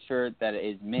motion picture that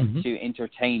is meant to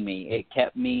entertain me. It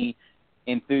kept me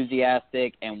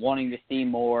enthusiastic and wanting to see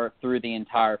more through the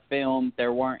entire film.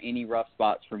 There weren't any rough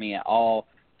spots for me at all.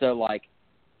 So, like,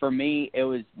 for me, it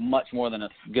was much more than a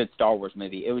good Star Wars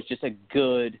movie. It was just a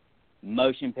good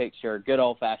motion picture, good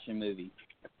old-fashioned movie.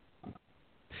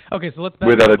 Okay, so let's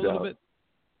back up a little bit.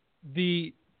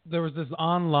 There was this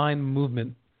online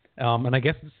movement, and I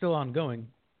guess it's still ongoing,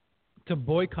 to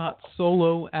boycott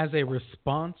Solo as a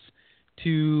response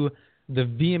to the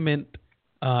vehement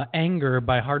anger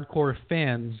by hardcore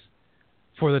fans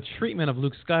for the treatment of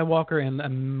Luke Skywalker and a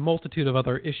multitude of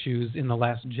other issues in The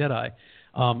Last Jedi.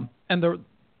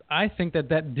 I think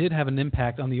that did have an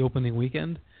impact on the opening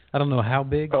weekend. I don't know how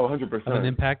big 100%. of an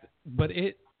impact, but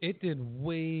it did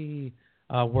way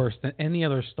worse than any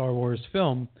other Star Wars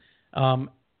film. I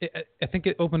think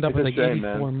it opened up with like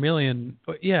 84 million.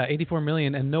 Yeah, 84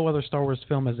 million, and no other Star Wars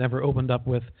film has ever opened up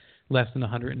with less than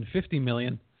 150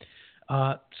 million.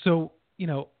 So, you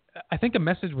know, I think a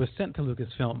message was sent to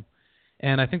Lucasfilm,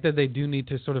 and I think that they do need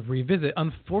to sort of revisit.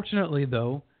 Unfortunately,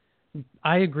 though,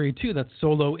 I agree too that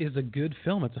Solo is a good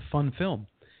film. It's a fun film.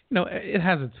 It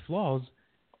has its flaws,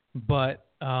 but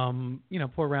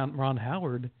poor Ron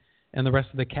Howard and the rest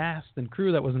of the cast and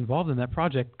crew that was involved in that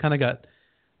project kind of got,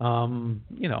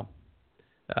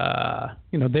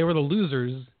 they were the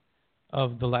losers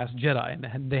of The Last Jedi,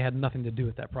 and they had nothing to do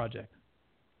with that project.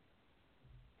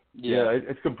 Yeah,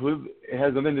 it's completely. It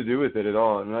has nothing to do with it at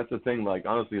all, and that's the thing. Like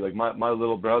honestly, like my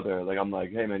little brother, like I'm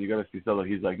like, hey man, you gotta see Solo.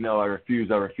 He's like, no, I refuse.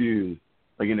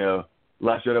 Like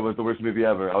Last Jedi was the worst movie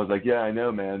ever. I was like, yeah, I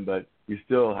know, man, but you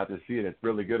still have to see it. It's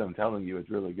really good. I'm telling you, it's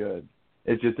really good.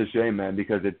 It's just a shame, man,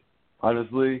 because it's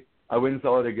honestly, I went and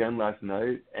saw it again last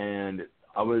night, and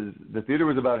the theater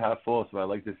was about half full, so I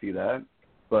like to see that.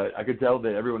 But I could tell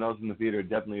that everyone else in the theater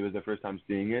definitely was their first time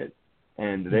seeing it.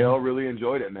 And they all really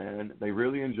enjoyed it, man. They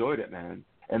really enjoyed it, man.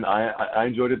 And I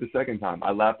enjoyed it the second time.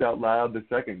 I laughed out loud the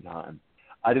second time.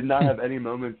 I did not have any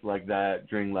moments like that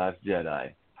during Last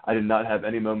Jedi.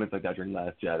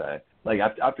 Like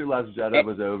after Last Jedi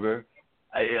was over,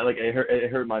 it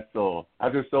hurt my soul.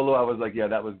 After Solo, I was like, yeah,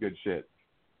 that was good shit.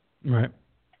 Right.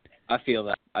 I feel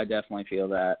that. I definitely feel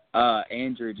that.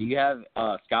 Andrew, do you have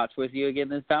scotch with you again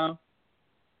this time?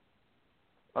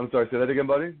 I'm sorry, say that again,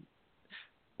 buddy?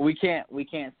 We can't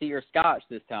see your scotch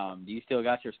this time. Do you still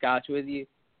got your scotch with you?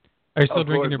 Are you still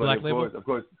drinking your Black Label? Of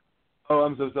course. Oh,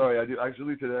 I'm so sorry. I do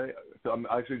actually today. So I'm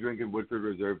actually drinking Woodford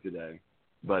Reserve today.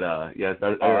 But yes,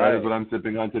 that is what I'm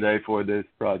sipping on today for this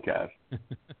broadcast.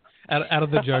 out of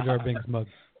the Jar Jar Binks mug.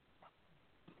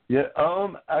 Yeah.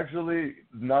 Actually,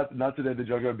 not today. The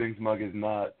Jar Jar Binks mug is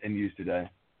not in use today.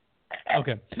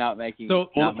 Okay. Not making.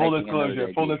 So full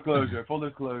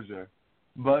disclosure.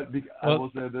 But I will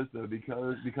say this though,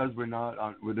 because we're not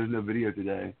on, there's no video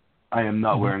today. I am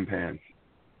not wearing pants.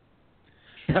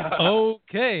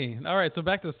 Okay, all right. So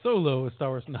back to Solo, Star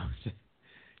Wars. No,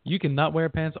 you can not wear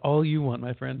pants all you want,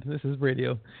 my friend. This is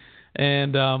radio,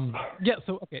 and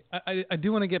So okay, I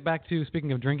do want to get back to,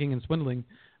 speaking of drinking and swindling,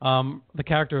 the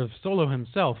character of Solo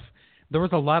himself. There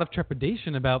was a lot of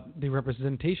trepidation about the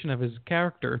representation of his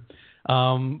character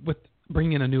with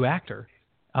bringing in a new actor.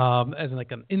 As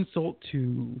like an insult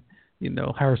to,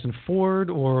 Harrison Ford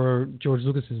or George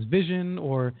Lucas's vision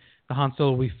or the Han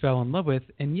Solo we fell in love with,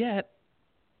 and yet,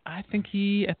 I think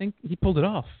he pulled it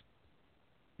off.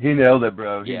 He nailed it,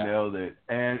 bro. He nailed it.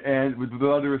 And with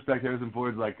all due respect, Harrison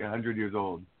Ford's like 100 years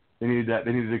old. They needed that.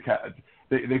 They needed to cast.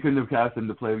 They couldn't have cast him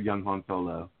to play young Han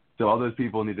Solo. So all those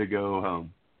people need to go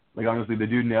home. Like honestly, the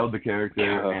dude nailed the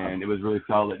character, and it was really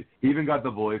solid. He even got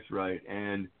the voice right,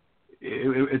 and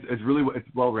it's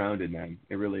well-rounded, man.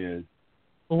 It really is.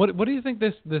 Well, what do you think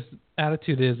this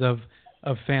attitude is of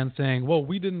fans saying, well,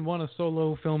 we didn't want a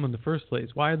Solo film in the first place.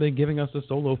 Why are they giving us a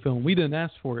Solo film? We didn't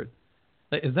ask for it.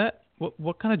 Is that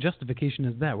what kind of justification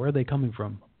is that? Where are they coming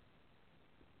from?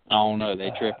 I don't know.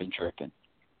 They tripping.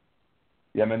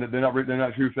 Yeah, man. They're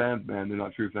not true fans, man. They're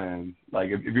not true fans. Like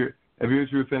if you're a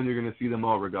true fan, you're gonna see them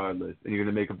all regardless, and you're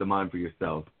gonna make up the mind for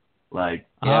yourself. Like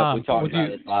we talked about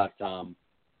it last time.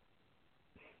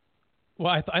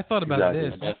 Well, I thought about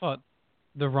this. I thought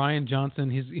the Rian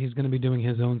Johnson, he's going to be doing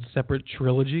his own separate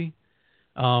trilogy,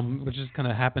 which is kind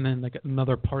of happening like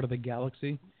another part of the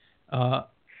galaxy.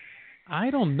 I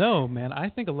don't know, man. I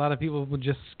think a lot of people would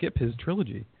just skip his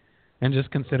trilogy and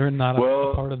just consider it not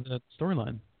a part of the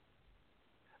storyline.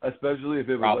 Especially if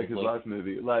it was like his last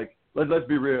movie. Like, let's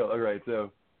be real. All right,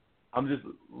 so I'm just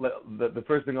the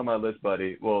first thing on my list,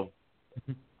 buddy. Well.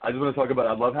 I just want to talk about,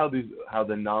 I love how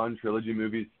the non-trilogy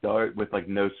movies start with like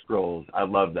no scrolls. I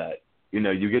love that. You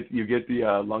get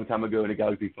the long time ago in a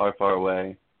galaxy far, far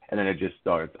away, and then it just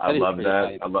starts. I love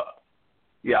that. I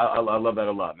love that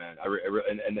a lot, man.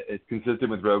 And it's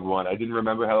consistent with Rogue One. I didn't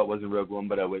remember how it was in Rogue One,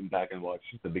 but I went back and watched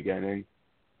the beginning,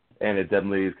 and it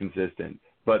definitely is consistent.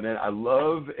 But man, I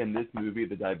love in this movie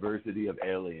the diversity of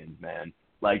aliens, man.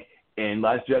 Like in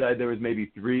Last Jedi, there was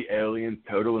maybe 3 aliens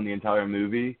total in the entire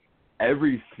movie.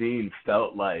 Every scene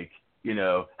felt like,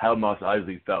 how Mos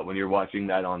Eisley felt when you're watching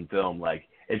that on film. Like,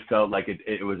 it felt like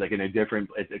it was like in a different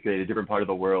part of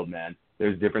the world, man.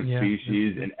 There's different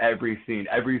species in every scene.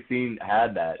 Every scene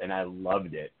had that, and I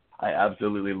loved it. I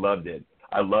absolutely loved it.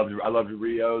 I loved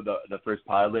Rio, the first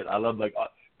pilot. I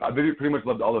pretty much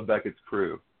loved all of Beckett's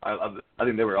crew. I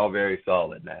think they were all very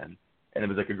solid, man. And it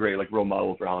was like a great role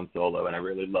model for Han Solo, and I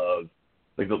really loved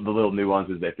the little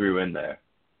nuances they threw in there.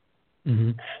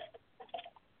 Mm-hmm.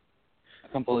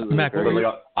 Completely Mac, agree.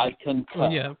 I concur.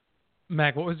 Yeah,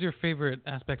 Mac, what was your favorite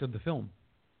aspect of the film?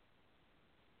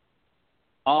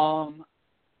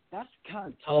 That's kind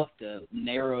of tough to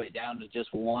narrow it down to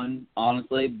just one,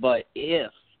 honestly. But if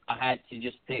I had to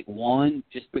just pick one,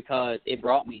 just because it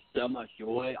brought me so much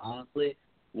joy, honestly,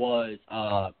 was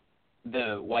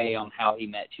the way on how he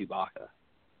met Chewbacca.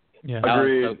 Yeah.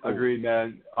 Agreed,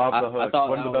 man. Off the hook.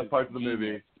 One of the best parts of the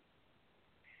movie.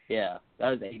 Yeah,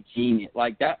 that was a genius.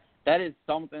 Like that is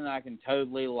something I can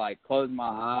totally like close my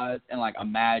eyes and like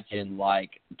imagine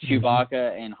like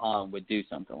Chewbacca and Han would do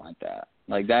something like that.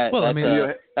 Like that. Well,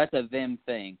 that's a them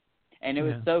thing. And it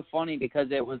was so funny because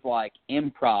it was like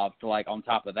improv, like on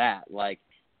top of that. Like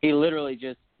he literally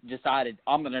just decided,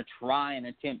 I'm going to try and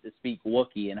attempt to speak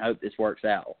Wookiee and hope this works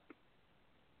out.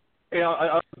 Yeah,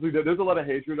 honestly, there's a lot of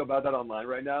hatred about that online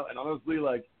right now. And honestly,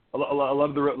 like a lot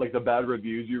of the bad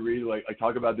reviews you read, like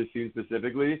talk about this scene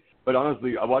specifically. But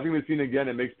honestly, watching this scene again,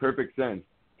 it makes perfect sense.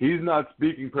 He's not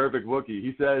speaking perfect Wookiee.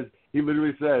 He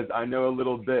literally says, I know a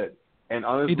little bit. And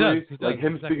honestly, he does, like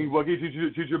him exactly. speaking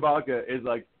Wookiee to Chewbacca is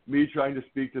like me trying to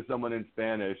speak to someone in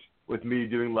Spanish with me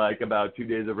doing like about 2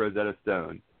 days of Rosetta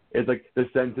Stone. It's like the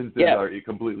sentences are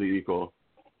completely equal.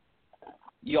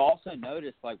 You also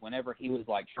notice like whenever he was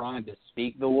like trying to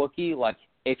speak the Wookiee, like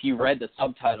if you read the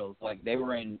subtitles, like they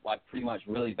were in like pretty much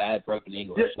really bad broken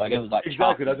English. Yeah, like it was like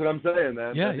exactly. That's what I'm saying,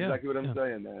 man. Yeah, That's exactly what I'm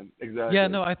saying, man. Exactly. Yeah,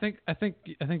 no, I think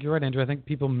you're right, Andrew. I think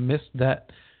people missed that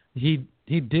he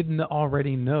didn't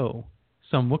already know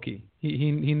some Wookiee.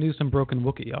 He knew some broken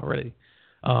Wookiee already.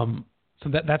 So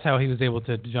that's how he was able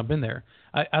to jump in there.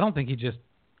 I don't think he just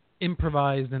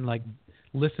improvised and like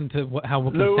listened to how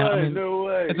Wookiee sound. No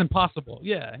way. It's impossible.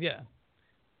 Yeah.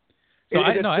 So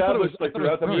I thought it was like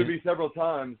throughout the movie several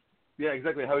times. Yeah,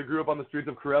 exactly. How he grew up on the streets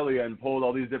of Corellia and pulled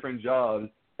all these different jobs,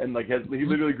 and like he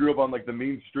literally grew up on like the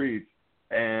mean streets,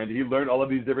 and he learned all of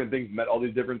these different things, met all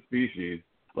these different species.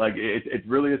 Like it's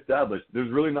really established.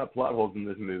 There's really not plot holes in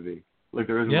this movie. Like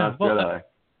there is in Last Jedi.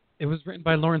 It was written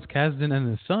by Lawrence Kasdan and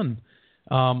his son,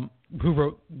 who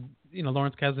wrote.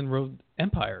 Lawrence Kasdan wrote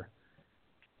Empire.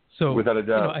 So without a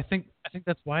doubt, I think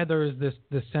that's why there is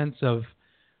this sense of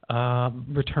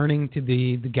returning to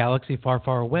the galaxy far,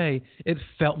 far away. It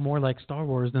felt more like Star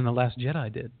Wars than The Last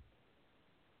Jedi did.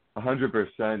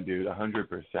 100%, dude.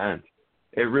 100%.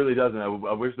 It really does, and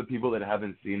I wish the people that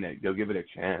haven't seen it go give it a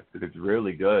chance because it's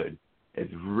really good.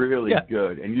 It's really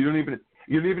good, and you don't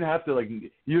even have to like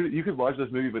you could watch this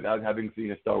movie without having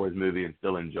seen a Star Wars movie and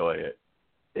still enjoy it.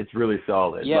 It's really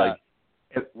solid. Yeah.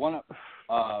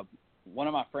 One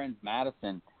of my friends,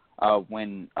 Madison,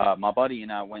 when my buddy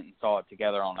and I went and saw it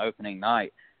together on opening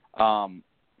night,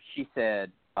 she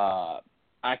said,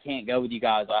 I can't go with you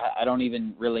guys. I don't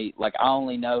even really, like, I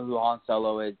only know who Han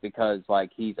Solo is because, like,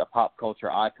 he's a pop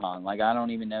culture icon. Like, I don't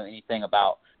even know anything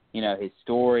about, his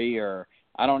story, or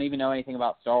I don't even know anything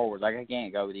about Star Wars. Like, I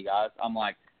can't go with you guys. I'm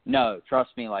like, no,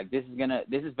 trust me. Like, this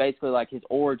is basically, like, his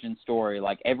origin story.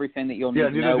 Like, everything that you'll need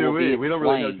to know will be explained. We don't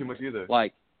really know too much either.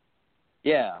 Like,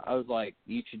 yeah, I was like,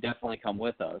 you should definitely come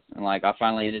with us. And, like, I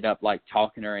finally ended up, like,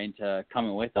 talking her into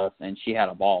coming with us, and she had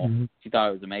a ball. Mm-hmm. She thought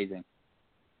it was amazing.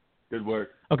 Good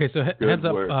work. Okay, so heads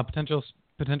up,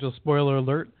 potential spoiler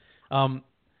alert.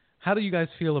 How do you guys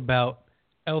feel about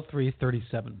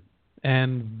L3-37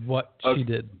 and what she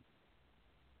did?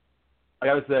 I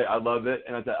gotta say, I love it,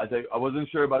 and I wasn't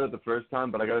sure about it the first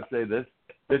time, but I gotta say this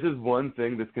is one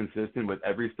thing that's consistent with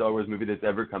every Star Wars movie that's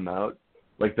ever come out.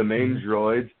 Like, the main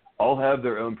droids all have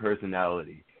their own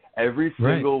personality. Every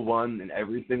single one in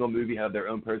every single movie have their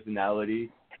own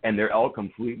personality, and they're all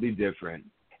completely different.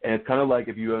 And it's kind of like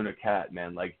if you own a cat,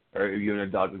 man, like, or if you own a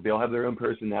dog, like, they all have their own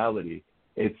personality.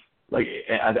 It's like,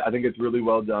 I think it's really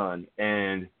well done.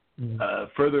 And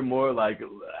furthermore, like,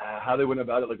 how they went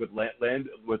about it, like with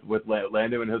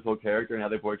Lando and his whole character and how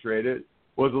they portrayed it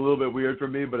was a little bit weird for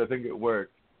me, but I think it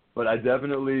worked. But I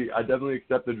definitely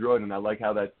accept the droid, and I like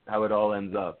how it all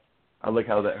ends up. I like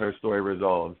how her story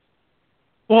resolves.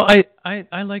 Well,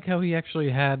 I like how he actually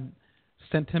had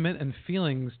sentiment and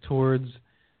feelings towards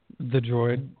the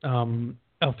droid,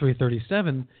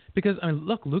 L3-37, because, I mean,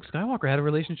 look, Luke Skywalker had a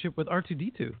relationship with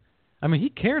R2-D2. I mean, he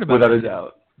cared about without a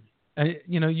doubt.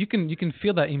 You can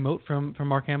feel that emote from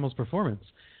Mark Hamill's performance.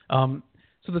 So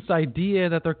this idea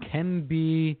that there can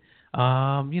be,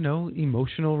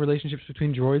 emotional relationships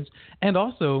between droids, and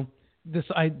also this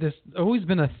always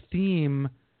been a theme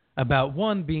about,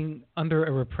 one, being under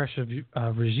a repressive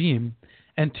regime,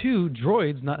 and two,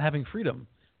 droids not having freedom.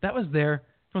 That was there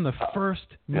from the first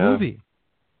movie.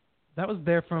 That was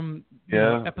there from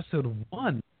episode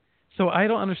 1. So I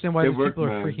don't understand why these people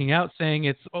are freaking out, saying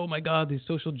it's, oh my God, these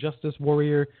social justice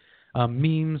warrior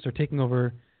memes are taking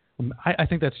over. I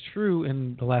think that's true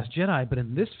in The Last Jedi, but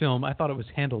in this film, I thought it was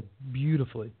handled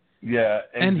beautifully. Yeah,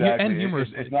 exactly. And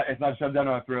humorously. It's not shoved down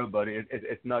our throat, buddy.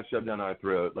 It's not shoved down our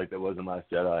throat like there was in Last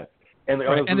Jedi. And like,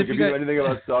 right. honestly, if you know anything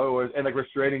about Star Wars and like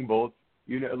restraining bolts,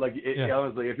 You know, like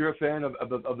honestly, if you're a fan of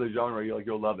the genre,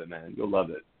 you'll love it, man. You'll love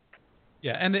it.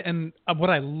 Yeah, and what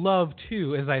I love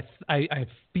too is I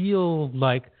feel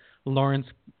like Lawrence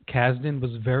Kasdan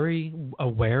was very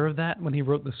aware of that when he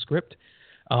wrote the script,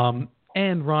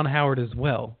 and Ron Howard as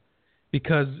well,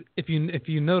 because if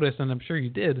you notice, and I'm sure you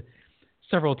did,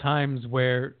 several times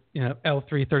where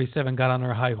L3-37 got on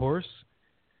her high horse,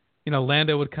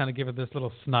 Lando would kind of give it this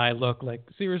little snide look, like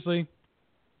seriously,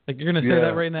 like you're gonna say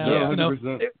that right now?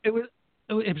 Yeah,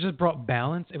 it just brought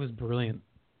balance. It was brilliant.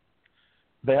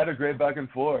 They had a great back and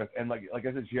forth, and like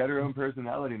I said, she had her own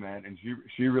personality, man, and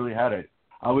she really had it.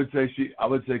 I would say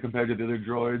compared to the other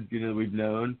droids, that we've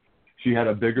known, she had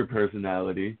a bigger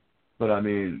personality. But I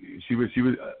mean, she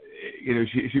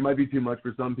she might be too much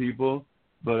for some people,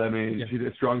 but I mean, she's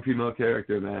a strong female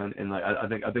character, man, and like I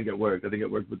think it worked. I think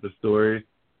it worked with the story.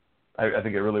 I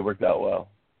think it really worked out well.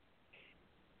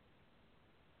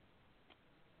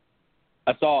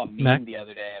 I saw a meme the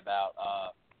other day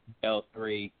about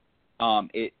L3.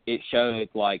 It showed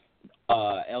like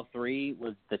L3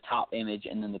 was the top image,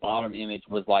 and then the bottom image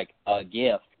was like a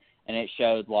GIF, and it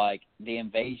showed like the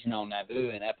invasion on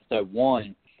Naboo in Episode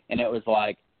 1, and it was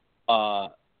like,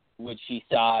 would she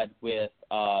side with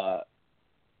the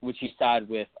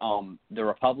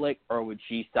Republic, or would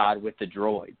she side with the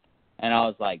droids? And I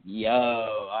was like,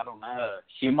 yo, I don't know.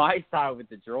 She might side with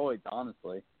the droids,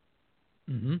 honestly.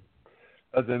 Mm-hmm.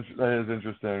 That is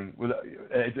interesting.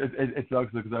 It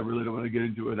sucks because I really don't want to get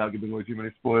into it without giving away too many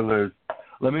spoilers.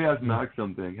 Let me ask Mac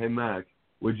something. Hey, Mac,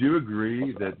 would you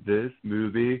agree that this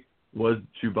movie was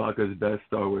Chewbacca's best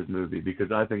Star Wars movie?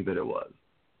 Because I think that it was.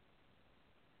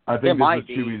 I think this was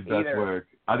Chewie's best work.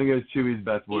 I think it was Chewie's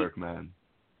best work, man.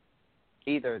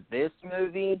 Either this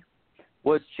movie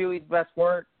was Chewie's best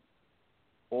work,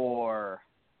 or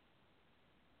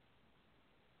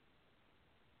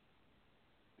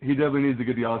he definitely needs to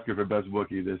get the Oscar for Best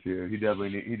Wookiee this year. He deserves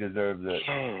it.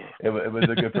 It was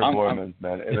a good performance,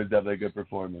 man. It was definitely a good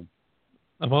performance.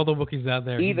 Of all the Wookiees out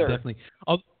there, definitely.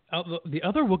 The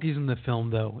other Wookiees in the film,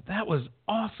 though, that was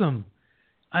awesome.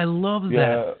 I love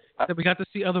that we got to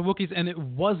see other Wookiees, and it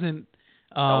wasn't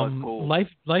cool.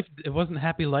 It wasn't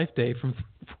Happy Life Day from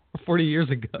 40 years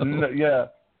ago. Yeah.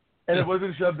 And it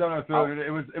wasn't shoved down our throat.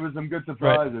 It was some good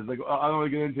surprises. Right. Like I don't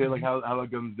want to get into like how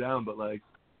it comes down, but like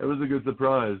it was a good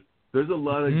surprise. There's a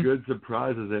lot of good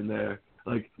surprises in there.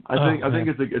 Like I think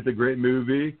it's a great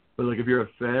movie, but like if you're a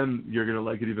fan, you're gonna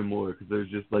like it even more because there's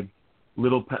just like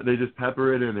they just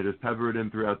pepper it in. They just pepper it in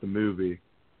throughout the movie.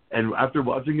 And after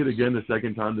watching it again the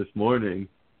second time this morning,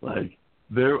 like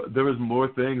there was more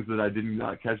things that I did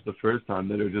not catch the first time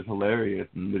that are just hilarious,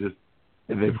 and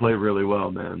they play really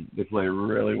well, man. They play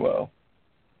really well.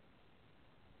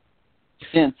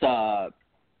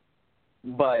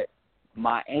 But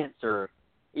my answer,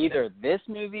 either this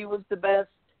movie was the best,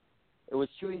 it was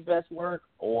Chewie's best work,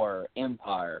 or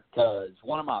Empire, because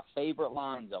one of my favorite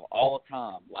lines of all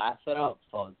time, "Laugh it up,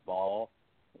 fuzzball."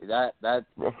 That's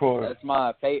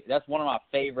my that's one of my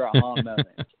favorite Han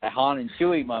moments, Han and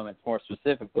Chewie moments more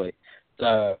specifically.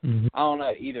 So I don't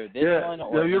know, either this one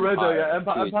or you're right though. Yeah,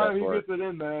 Empire he gets it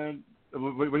in, man.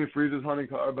 When he freezes Han in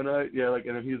carbonite, like,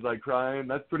 and if he's like crying,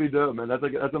 that's pretty dope, man. That's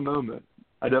a moment.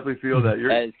 I definitely feel that.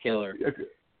 That is killer.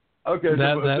 Okay,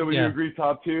 so would you agree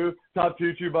top two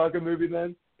Chewbacca movie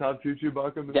then? Top two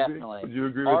Chewbacca movie? Definitely. Would you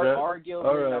agree with that?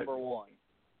 Arguably number one.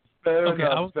 Fair okay,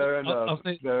 enough. I'll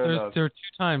say there are two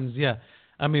times. Yeah,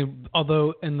 I mean,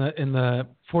 although in the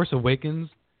Force Awakens,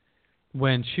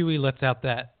 when Chewie lets out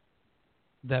that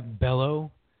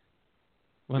bellow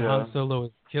when Han Solo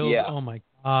is killed. Yeah. Oh my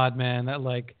God, man, that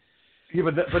like. Yeah,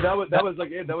 but that was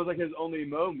like his only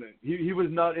moment. He was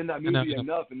not in that movie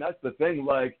enough, and that's the thing.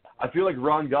 Like I feel like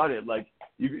Ron got it. Like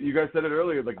you guys said it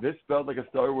earlier. Like this felt like a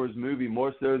Star Wars movie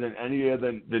more so than any of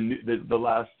the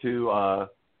last two.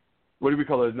 What do we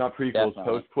call those? Not prequels,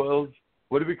 post-quels.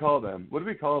 What do we call them?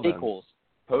 Sequels.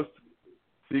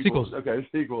 Sequels. Okay,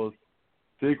 sequels.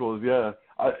 Yeah.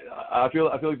 I feel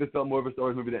like this felt more of a Star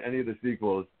Wars movie than any of the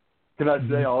sequels. Can I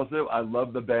say also, I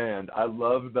love the band. I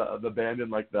love the band in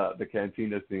like the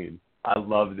cantina scene. I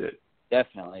loved it.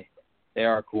 Definitely, they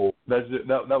are cool. That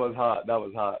was hot. That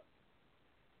was hot.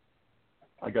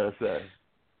 I gotta say.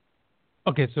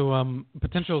 Okay, so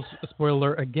potential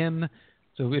spoiler again.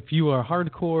 So if you are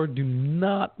hardcore, do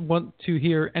not want to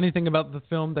hear anything about the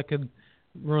film that could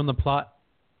ruin the plot,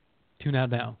 tune out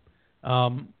now.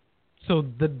 So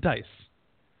the dice.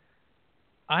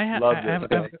 I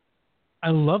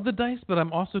love the dice, but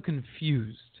I'm also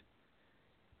confused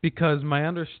because my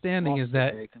understanding is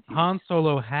that Han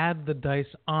Solo had the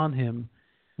dice on him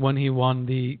when he won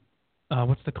the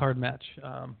what's the card match?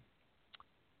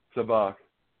 Sabak.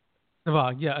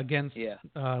 Yeah, against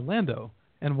Lando,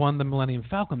 and won the Millennium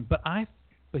Falcon.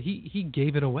 But he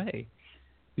gave it away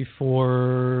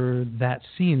before that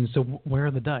scene. So where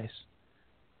are the dice?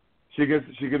 She gives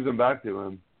them back to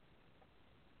him.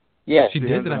 Yeah, she did.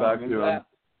 Gives them back to him.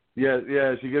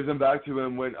 Yeah. She gives them back to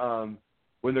him when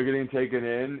they're getting taken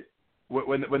in.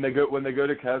 When they go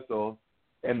to Kessel,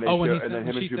 and and then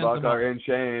him and Chewbacca are in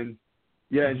chains.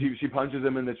 Yeah, and she punches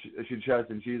him in the chest,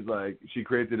 and she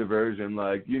creates a diversion,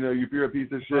 like, you're a piece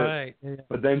of shit. Right. Yeah.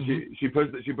 But then she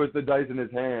puts the dice in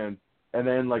his hand, and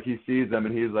then like he sees them,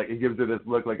 and he gives her this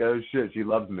look like, oh shit, she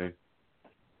loves me.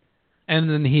 And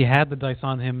then he had the dice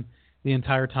on him the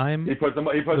entire time. He puts them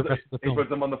on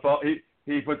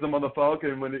the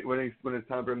Falcon when it's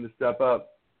time for him to step up.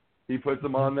 He puts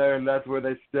them on there, and that's where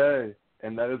they stay,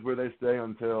 and that is where they stay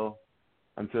until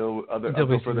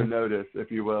further notice, if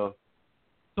you will.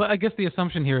 But I guess the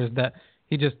assumption here is that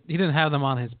he didn't have them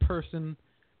on his person,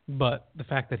 but the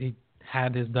fact that he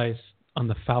had his dice on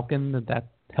the Falcon, that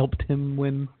helped him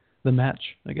win the match,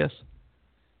 I guess.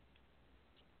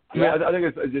 Yeah, I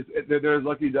think it's just they're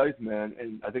lucky dice, man,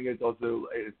 and I think it's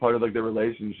part of like the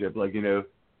relationship. Like,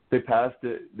 they passed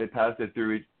it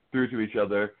through to each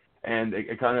other, and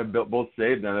it kind of both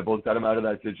saved them. It both got them out of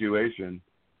that situation,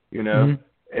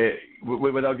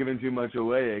 without giving too much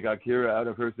away. It got Kira out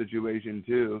of her situation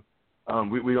too.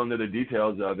 We don't know the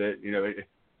details of it.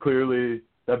 Clearly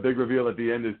that big reveal at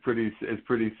the end is pretty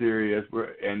serious.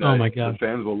 And oh my God, the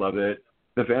fans will love it.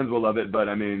 But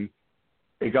I mean,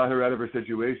 it got her out of her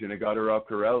situation. It got her off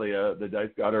Corellia. The dice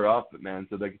got her off it, man.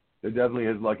 So they're definitely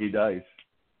his lucky dice.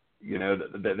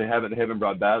 They haven't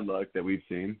brought bad luck that we've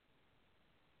seen.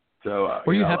 So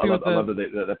were you happy with I love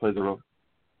that plays a role.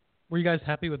 Were you guys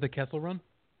happy with the Kessel Run?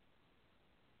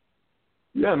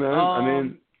 Yeah, man. I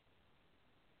mean,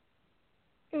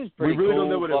 it was pretty we really cool, don't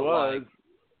know what it was.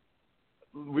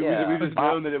 We just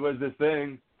known that it was this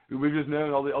thing. We've just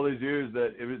known all these years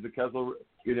that it was the Kessel.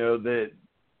 That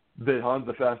Han's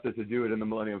the fastest to do it in the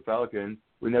Millennium Falcon.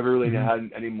 We never really had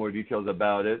any more details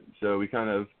about it, so we kind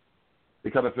of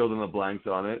filled in the blanks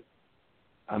on it.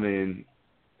 I mean,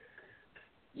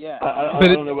 yeah. I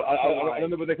don't know. I don't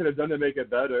know what they could have done to make it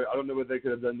better. I don't know what they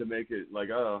could have done to make it like,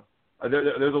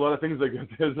 there's a lot of things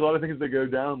that go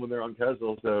down when they're on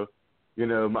Kessel. So,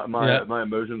 my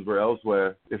emotions were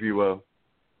elsewhere, if you will.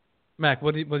 Mac,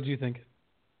 what did you think?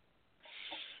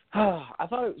 I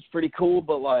thought it was pretty cool,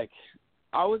 but like,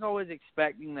 I was always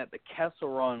expecting that the Kessel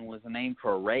Run was a name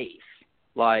for a race.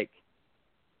 Like,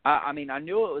 I mean, I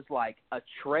knew it was like a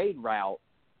trade route,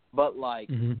 but like,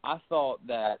 I thought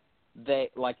that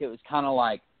it was kind of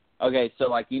like, okay, so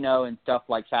like, in stuff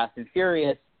like Fast and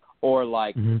Furious, or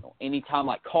like anytime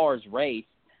like cars race,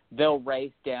 they'll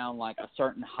race down like a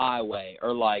certain highway,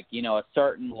 or like, a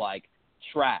certain like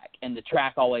track, and the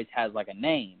track always has like a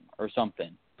name or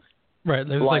something. Right,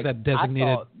 there's like that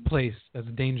designated place that's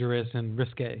dangerous and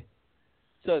risque.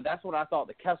 So that's what I thought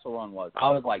the Kessel Run was.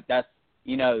 I was like, that's,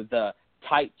 the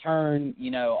tight turn,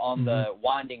 on the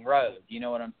winding road. You know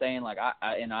what I'm saying? Like,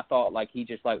 I thought like he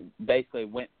just like basically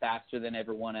went faster than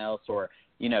everyone else, or,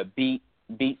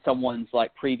 beat someone's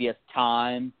like previous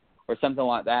time or something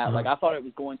like that. Like, I thought it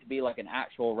was going to be like an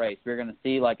actual race. We were going to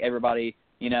see like everybody,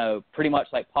 pretty much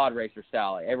like pod racer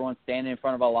style. Like, everyone's standing in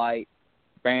front of a light,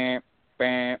 bam,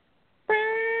 bam,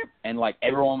 and like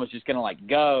everyone was just gonna like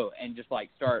go and just like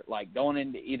start like going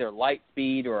into either light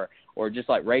speed or just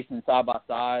like racing side by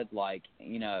side, like,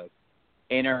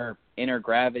 inner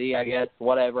gravity, I guess,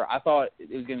 whatever. I thought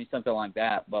it was gonna be something like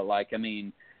that, but like, I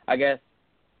mean, I guess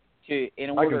I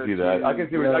can see that. I can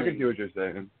see what you're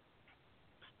saying.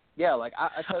 Yeah, like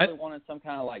I totally wanted some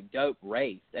kind of like dope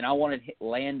race, and I wanted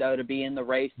Lando to be in the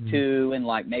race too, and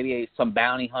like maybe some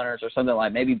bounty hunters or something,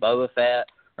 like maybe Boba Fett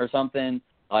or something.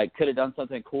 Like, could have done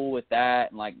something cool with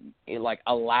that, and like it like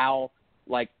allow,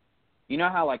 like,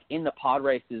 how like in the pod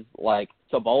races, like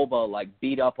Sebulba like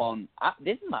beat up on.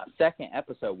 This is my second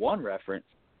episode 1 reference.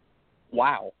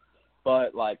 Wow,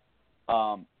 but like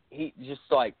he just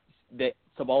like that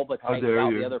Sebulba takes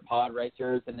out the other pod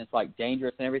racers, and it's like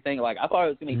dangerous and everything. Like, I thought it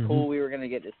was gonna be cool. We were gonna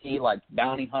get to see like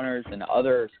bounty hunters and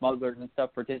other smugglers and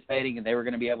stuff participating, and they were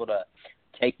gonna be able to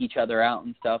take each other out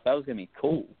and stuff. That was gonna be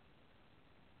cool.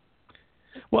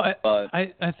 Well,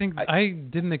 I think I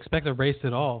didn't expect a race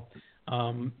at all.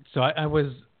 So I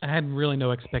had really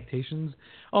no expectations.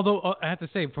 Although I have to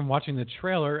say, from watching the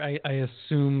trailer, I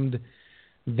assumed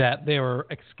that they were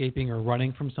escaping or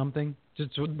running from something,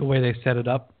 just the way they set it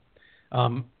up.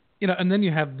 And then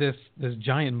you have this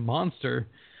giant monster,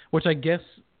 which I guess,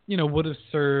 would have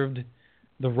served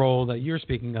the role that you're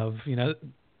speaking of,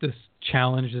 this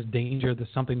challenge, this danger, this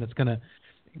something that's going to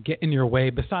get in your way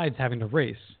besides having to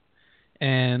race.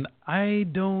 And I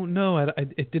don't know.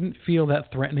 It didn't feel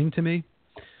that threatening to me.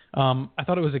 I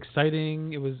thought it was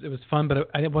exciting. It was fun, but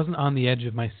I wasn't on the edge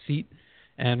of my seat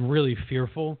and really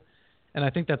fearful. And I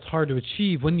think that's hard to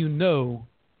achieve when you know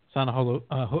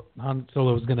Han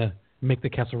Solo is going to make the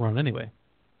Kessel Run anyway.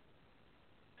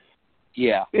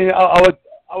 Yeah. Yeah, I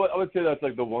would say that's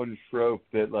like the one trope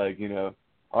that, like, you know,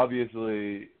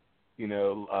 obviously, you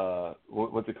know,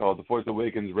 what's it called? The Force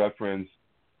Awakens reference,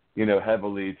 you know,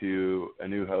 heavily to A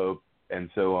New Hope and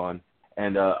so on.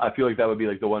 And I feel like that would be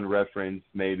like the one reference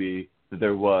maybe that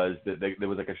there was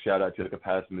like a shout out to like a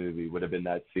past movie would have been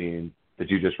that scene that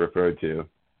you just referred to,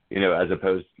 you know, as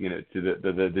opposed, you know, to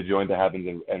the joint that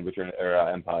happens in Return of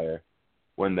Empire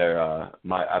when they're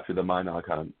after the Minok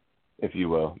hunt, if you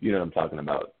will. You know what I'm talking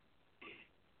about.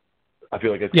 I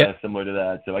feel like it's kind of similar to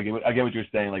that. So I get what you're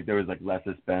saying. Like there was like less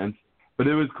suspense, but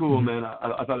it was cool, man.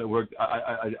 I thought it worked.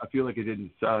 I feel like it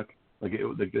didn't suck. Like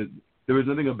there was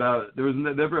nothing about. There was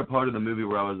never a part of the movie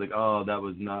where I was like, oh, that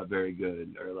was not very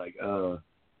good, or like, that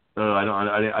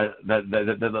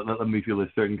let me feel a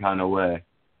certain kind of way.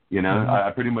 You know,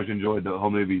 I pretty much enjoyed the whole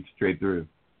movie straight through.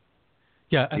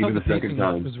 Yeah, I even thought the pacing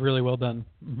was really well done.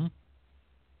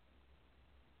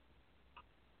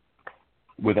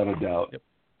 Without a doubt. Yep.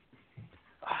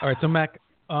 All right, so Mac,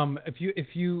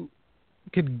 if you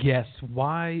could guess,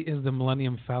 why is the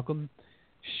Millennium Falcon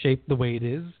shaped the way it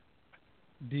is?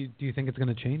 Do you think it's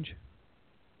going to change?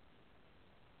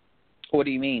 What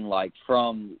do you mean, like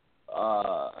from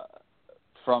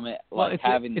it, like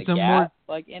having the gap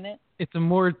like in it? It's a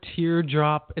more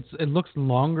teardrop. It looks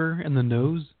longer in the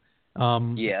nose.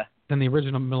 Than the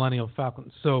original Millennium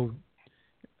Falcon. So,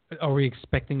 are we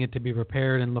expecting it to be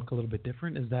repaired and look a little bit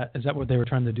different? Is that what they were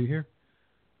trying to do here?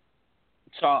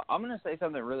 So I'm going to say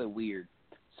something really weird.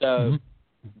 So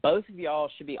both of y'all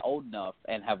should be old enough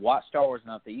and have watched Star Wars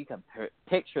enough that you can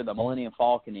picture the Millennium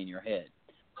Falcon in your head.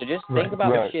 So just think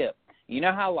about the ship. You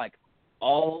know how, like,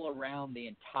 all around the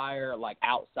entire, like,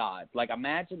 outside, like,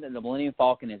 imagine that the Millennium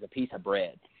Falcon is a piece of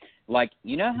bread. Like,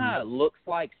 you know how it looks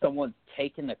like someone's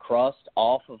taken the crust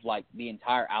off of, like, the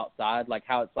entire outside? Like,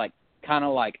 how it's, like, kind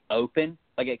of, like, open?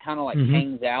 Like, it kind of, like,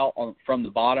 hangs out from the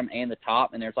bottom and the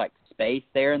top, and there's, like, space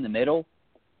there in the middle.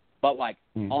 But, like,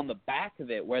 on the back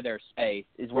of it where there's space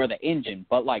is where the engine,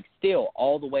 but, like, still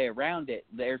all the way around it,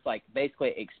 there's, like,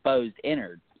 basically exposed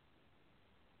innards.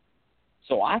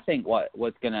 So I think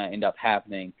what's going to end up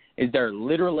happening is they're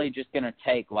literally just going to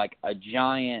take, like, a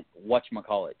giant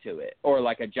whatchamacallit to it, or,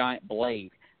 like, a giant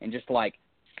blade, and just, like,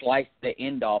 slice the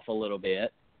end off a little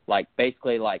bit, like,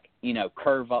 basically, like, you know,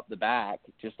 curve up the back,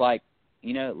 just, like,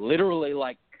 you know, literally,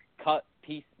 like, cut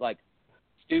piece, like,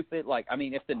 stupid, like, I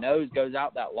mean, if the nose goes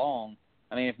out that long,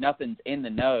 I mean, if nothing's in the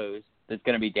nose that's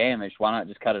going to be damaged, why not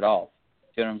just cut it off?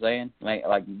 See what I'm saying?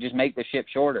 Just make the ship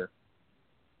shorter.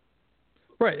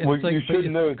 Right. It's like, you should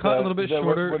know cut a little bit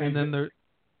shorter, and then they're...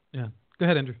 Yeah. Go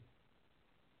ahead, Andrew.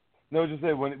 No, just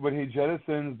say, when he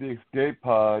jettisons the escape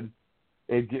pod,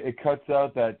 it cuts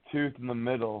out that tooth in the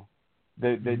middle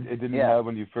that it didn't have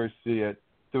when you first see it.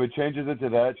 So it changes it to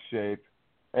that shape.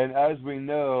 And as we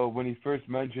know, when he first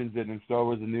mentions it in Star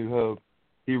Wars A New Hope,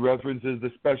 he references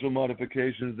the special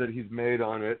modifications that he's made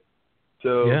on it.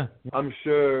 So I'm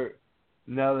sure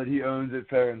now that he owns it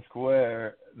fair and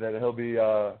square, that he'll be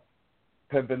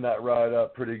pimping that ride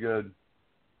up pretty good.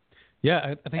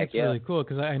 Yeah, I think it's really cool,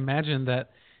 because I imagine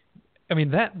that, I mean,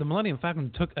 the Millennium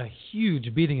Falcon took a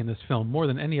huge beating in this film, more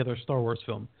than any other Star Wars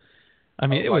film. I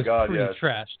mean, it was pretty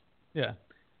trashed. Yeah.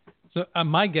 So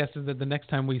my guess is that the next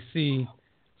time we see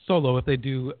Solo, if they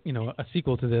do, you know, a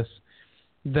sequel to this,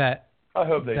 that I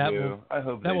hope they do.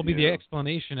 That will be the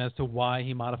explanation as to why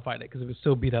he modified it, because it was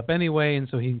so beat up anyway, and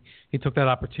so he took that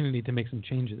opportunity to make some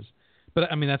changes.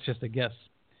 But I mean, that's just a guess.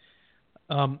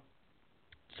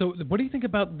 So what do you think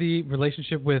about the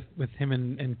relationship with him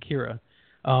and Kira?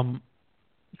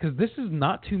 Because this is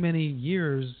not too many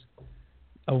years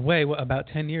away, about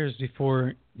 10 years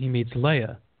before he meets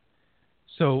Leia.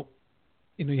 So,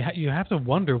 you know, you have to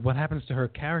wonder what happens to her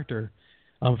character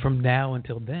from now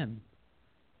until then.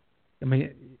 I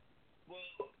mean,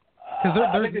 because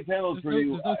there's no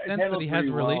sense that he has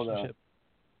a relationship.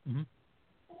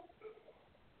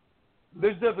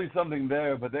 There's definitely something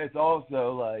there, but it's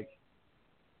also like,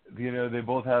 you know, they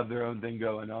both have their own thing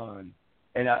going on,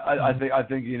 and I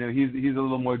think you know he's a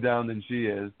little more down than she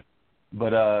is,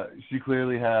 but she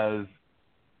clearly has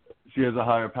a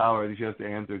higher power that she has to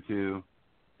answer to,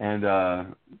 and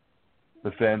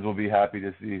the fans will be happy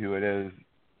to see who it is.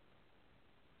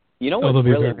 You know what's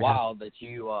really wild that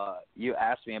you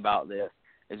asked me about this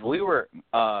is we were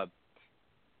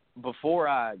before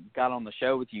I got on the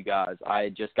show with you guys, I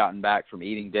had just gotten back from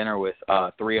eating dinner with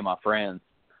 3 of my friends.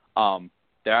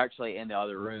 They're actually in the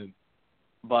other room.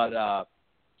 But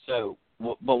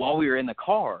but while we were in the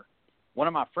car, one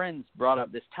of my friends brought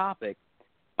up this topic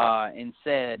and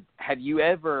said, have you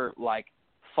ever, like,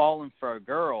 fallen for a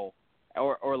girl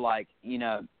or like, you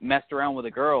know, messed around with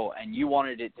a girl and you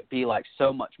wanted it to be, like,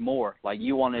 so much more? Like,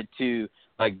 you wanted to,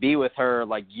 like, be with her,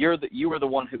 like, you were the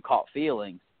one who caught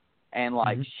feelings, and,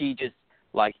 like, she just,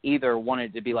 like, either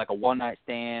wanted to be, like, a one-night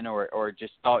stand or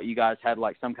just thought you guys had,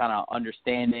 like, some kind of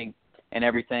understanding and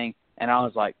everything. And I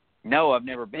was like, no, I've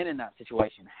never been in that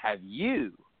situation. Have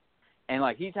you? And,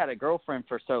 like, he's had a girlfriend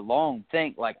for so long.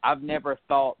 Like, I've never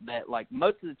thought that, like,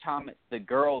 most of the time it's the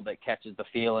girl that catches the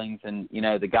feelings and, you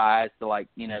know, the guy has to, like,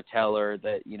 you know, tell her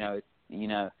that, you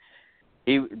know,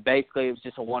 basically it was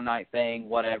just a one-night thing,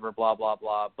 whatever, blah, blah,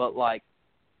 blah. But, like,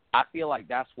 I feel like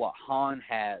that's what Han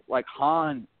has. Like,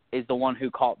 Han is the one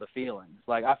who caught the feelings.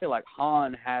 Like, I feel like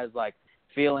Han has, like,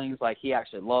 feelings, like, he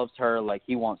actually loves her, like,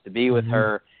 he wants to be with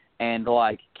her. And,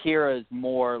 like, Kira's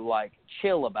more, like,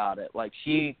 chill about it. Like,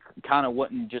 she kind of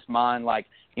wouldn't just mind, like,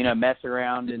 you know, messing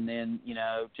around and then, you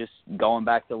know, just going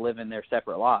back to living their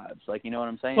separate lives. Like, you know what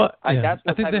I'm saying? Well, yeah. That's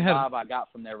the I think type they of had... vibe I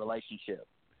got from their relationship.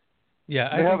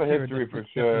 Yeah, they have a Kira history for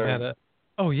sure.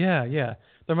 Oh, yeah.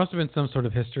 There must have been some sort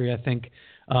of history, I think.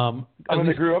 I mean,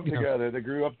 they grew up together. They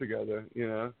grew up together, you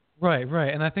know? Right.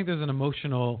 And I think there's an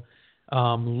emotional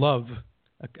love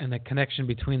and a connection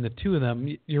between the two of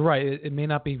them. You're right. It may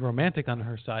not be romantic on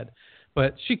her side,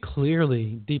 but she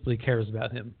clearly deeply cares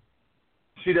about him.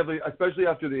 She definitely, especially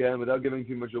after the end, without giving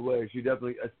too much away, she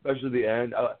definitely, especially the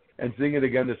end, and seeing it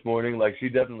again this morning, like, she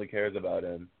definitely cares about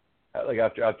him. Like,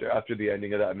 after the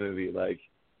ending of that movie, like,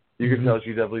 you can tell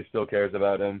she definitely still cares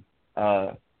about him.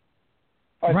 I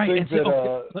think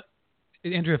that...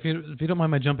 Andrew, if you don't mind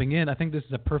my jumping in, I think this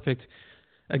is a perfect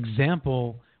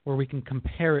example where we can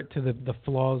compare it to the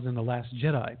flaws in The Last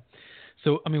Jedi.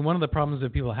 So, I mean, one of the problems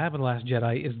that people have in The Last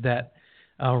Jedi is that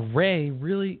Rey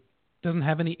really doesn't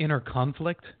have any inner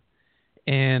conflict.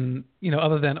 And, you know,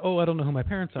 other than, I don't know who my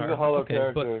parents are. She's a hollow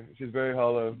character. She's very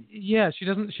hollow. Yeah, she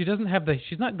doesn't have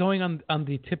she's not going on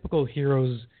the typical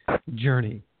hero's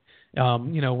journey,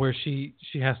 you know, where she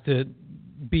has to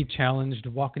be challenged,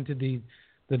 walk into the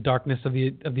darkness of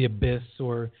the abyss,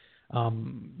 or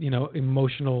you know,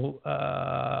 emotional,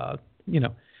 you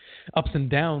know, ups and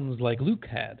downs like Luke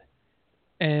had.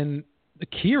 And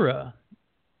Kira,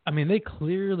 I mean, they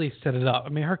clearly set it up. I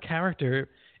mean, her character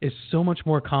is so much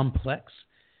more complex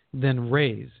than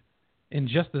Rey's in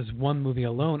just this one movie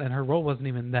alone, and her role wasn't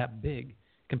even that big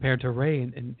compared to Rey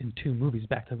in 2 movies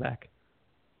back to back.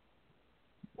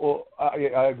 Well,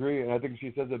 I agree, and I think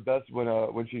she says it best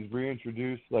when she's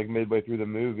reintroduced, like, midway through the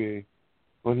movie,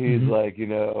 when he's like, you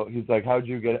know, he's like,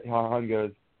 Han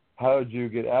goes, how'd you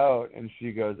get out? And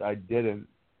she goes, I didn't.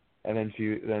 And then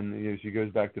you know, she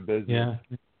goes back to business.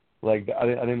 Yeah. Like, I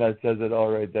think that says it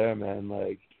all right there, man.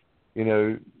 Like, you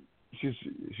know, she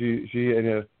you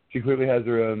know, she clearly has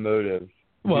her own motives.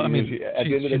 Well, I mean, at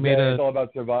the end of the day, it's all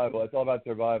about survival. It's all about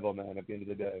survival, man. At the end of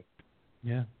the day.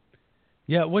 Yeah.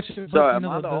 Yeah. Am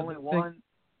I the only one?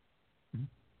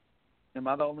 Am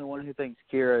I the only one who thinks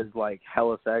Kira is, like,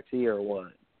 hella sexy, or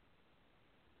what?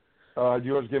 Do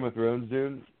you watch Game of Thrones,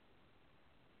 dude?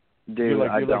 Dude,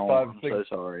 I don't. I'm so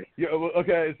sorry.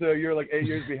 Okay, so you're like 8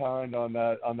 years behind on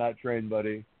that train,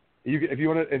 buddy. If you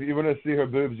want to see her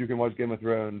boobs, you can watch Game of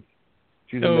Thrones.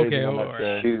 She's amazing on that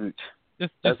show. Shoot.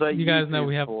 Just you guys know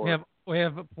we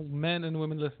have men and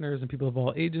women listeners and people of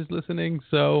all ages listening,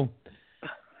 so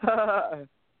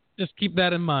just keep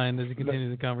that in mind as you continue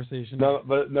the conversation. No,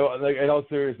 like, in all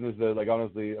seriousness, though, like,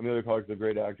 honestly, Emilia Clarke's a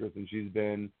great actress, and she's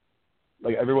been,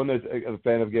 like, everyone that's a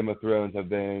fan of Game of Thrones have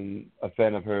been a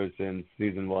fan of hers since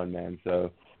season 1, man.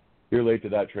 So you're late to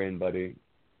that train, buddy.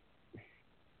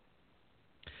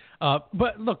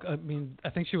 But look, I mean, I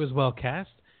think she was well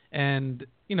cast, and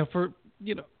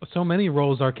so many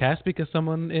roles are cast because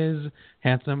someone is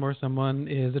handsome or someone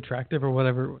is attractive or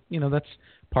whatever. You know, that's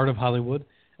part of Hollywood,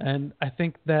 and I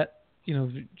think that, you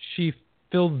know, she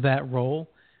filled that role,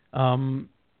 and,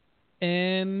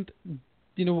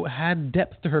 you know, had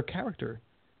depth to her character,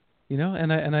 you know,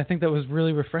 and I think that was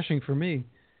really refreshing for me.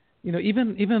 You know,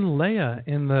 even Leia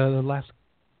in the last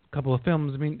couple of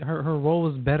films, I mean, her role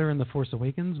was better in The Force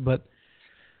Awakens, but,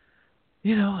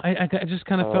 you know, I just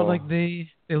kind of felt like they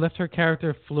left her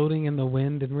character floating in the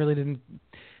wind and really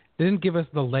didn't give us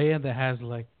the Leia that has,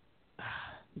 like,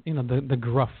 you know, the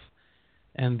gruff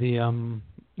and the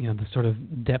you know, the sort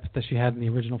of depth that she had in the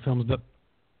original films. But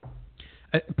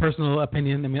personal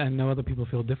opinion, I mean, I know other people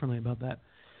feel differently about that.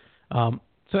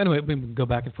 So anyway, we can go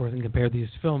back and forth and compare these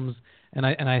films, and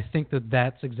I think that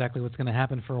that's exactly what's going to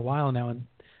happen for a while now,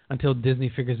 until Disney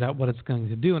figures out what it's going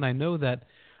to do. And I know that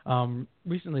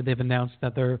recently they've announced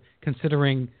that they're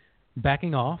considering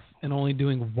backing off and only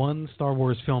doing one Star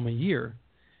Wars film a year.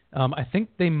 I think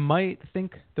they might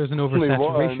think there's an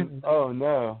oversaturation. Oh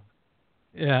no.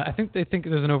 Yeah, I think they think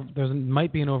there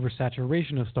might be an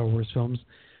oversaturation of Star Wars films,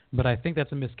 but I think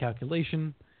that's a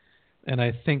miscalculation, and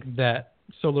I think that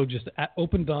Solo just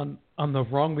opened on the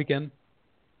wrong weekend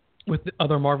with the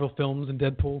other Marvel films and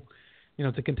Deadpool,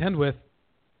 to contend with,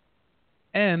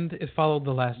 and it followed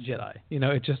The Last Jedi.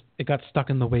 It got stuck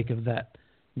in the wake of that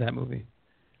movie.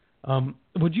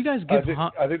 Would you guys give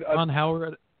Ron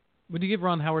Howard? Would you give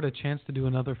Ron Howard a chance to do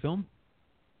another film?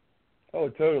 Oh,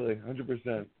 totally,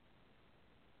 100%.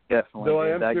 Definitely. Though I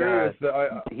am curious,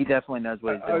 he definitely knows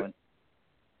what he's doing.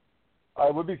 I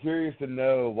would be curious to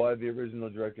know why the original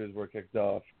directors were kicked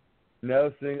off.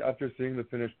 After seeing the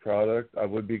finished product, I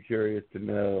would be curious to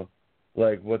know,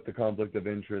 what the conflict of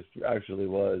interest actually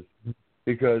was,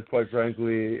 because quite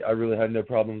frankly, I really had no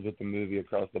problems with the movie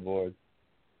across the board.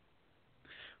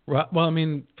 Well, I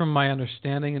mean, from my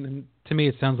understanding, and to me,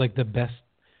 it sounds like the best,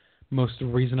 most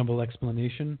reasonable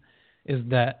explanation is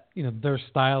that their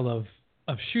style of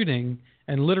shooting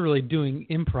and literally doing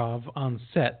improv on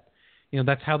set.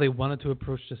 That's how they wanted to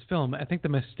approach this film. I think the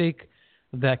mistake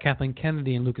that Kathleen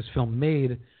Kennedy and Lucasfilm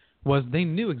made was they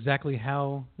knew exactly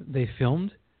how they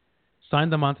filmed,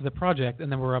 signed them onto the project,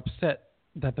 and then were upset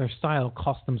that their style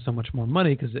cost them so much more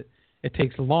money because it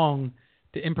takes long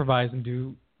to improvise and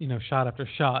do shot after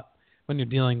shot when you're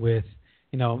dealing with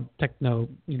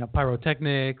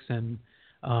pyrotechnics and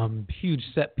huge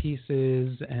set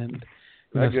pieces and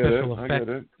special effects. I get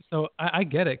it. So I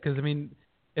get it, because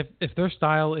if their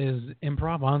style is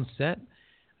improv on set,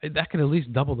 that could at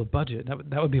least double the budget.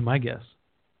 That would be my guess.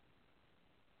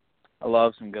 I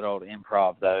love some good old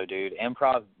improv, though, dude.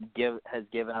 Improv has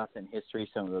given us in history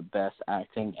some of the best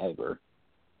acting ever.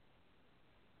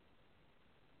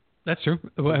 That's true.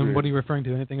 And what are you referring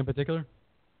to? Anything in particular?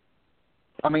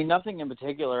 I mean, nothing in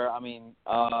particular. I mean,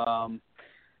 one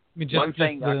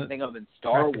thing I can think of in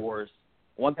Star Wars.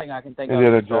 One thing I can think of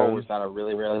in Star Wars that I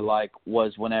really, really like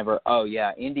was whenever. Oh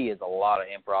yeah, Indy is a lot of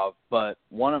improv, but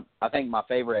I think my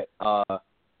favorite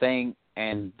thing,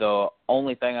 and the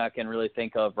only thing I can really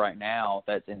think of right now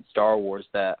that's in Star Wars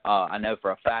that I know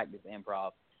for a fact is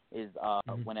improv is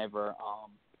whenever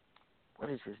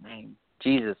what is his name?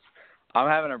 Jesus, I'm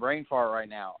having a brain fart right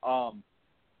now.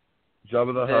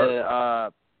 Jabba the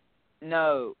Hutt.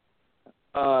 No,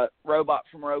 robot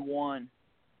from Rogue One,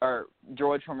 or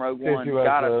droid from Rogue One. K2SO.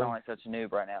 God, I sound like such a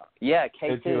noob right now. Yeah,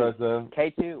 K2. K2SO.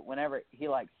 K2, whenever he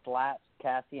slaps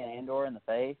Cassian Andor in the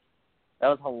face, that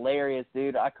was hilarious,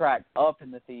 dude. I cracked up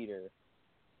in the theater.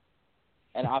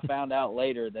 And I found out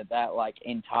later that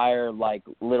entire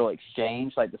little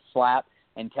exchange, the slap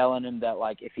and telling him that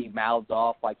if he mouths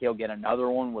off he'll get another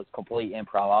one, was complete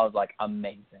improv. I was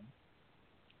amazing.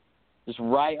 Just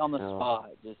right on the spot.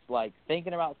 Just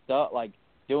thinking about stuff,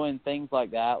 doing things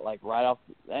like that, right off,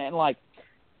 and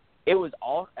it was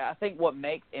all. I think what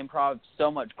makes improv so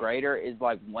much greater is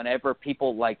whenever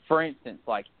people for instance,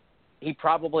 he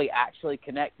probably actually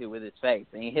connected with his face,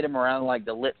 and he hit him around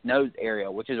the lips nose area,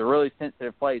 which is a really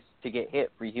sensitive place to get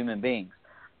hit for human beings.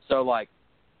 So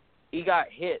he got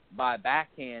hit by a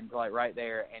backhand right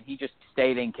there, and he just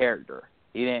stayed in character.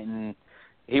 He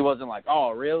wasn't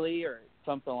oh really, or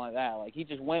something like that. He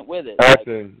just went with it.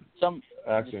 Acting.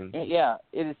 Acting. Yeah,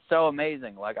 it is so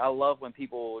amazing. I love when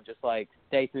people just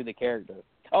stay through the character.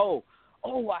 Oh,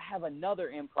 I have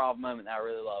another improv moment that I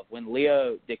really love. When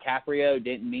Leo DiCaprio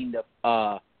didn't mean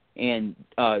to, in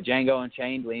Django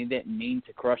Unchained, when he didn't mean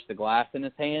to crush the glass in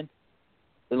his hand,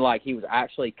 and he was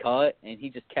actually cut, and he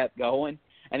just kept going,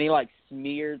 and he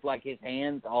smeared his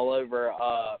hands all over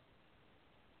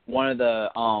one of the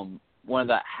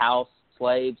house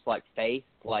slaves face,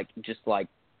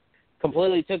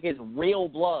 completely took his real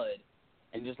blood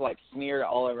and just smeared it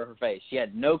all over her face. She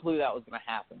had no clue that was going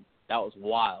to happen. That was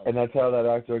wild. And that's how that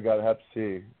actor got Hep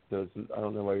C. So I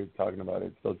don't know why you're talking about it.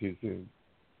 It's still too soon.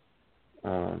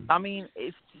 I mean,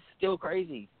 it's still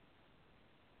crazy.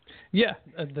 Yeah,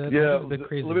 the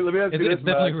crazy. Let me ask you this, it's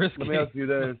definitely risky. Let me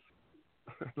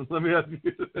ask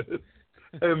you this.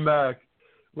 Hey, Mac,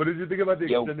 what did you think about the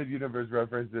extended universe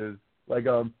references?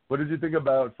 What did you think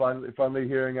about finally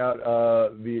hearing out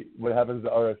what happens to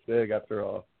Aurra Sing after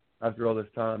all this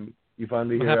time? You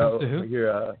finally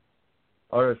hear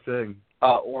Aurra Sing.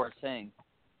 Aurra Sing.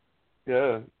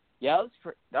 Yeah. Yeah,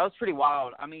 that was pretty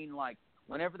wild. I mean,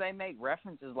 whenever they make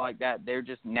references like that, they're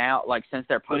just now, like, since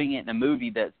they're putting it in a movie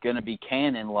that's going to be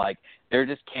canon, like, they're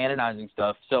just canonizing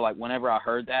stuff. So, like, whenever I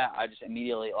heard that, I just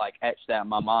immediately, like, etched that in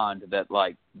my mind that,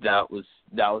 like, that was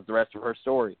the rest of her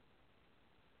story.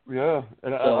 Yeah,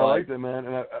 and So, I liked it, man.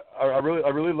 And I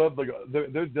really loved, like,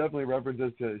 there's definitely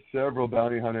references to several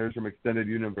bounty hunters from Extended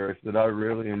Universe that I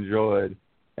really enjoyed.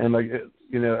 And, like,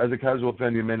 as a casual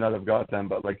fan, you may not have got them,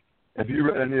 but, like, if you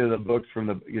read any of the books from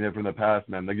the past,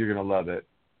 man, like, you're gonna love it.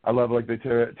 I love, like, the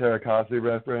Tarakasi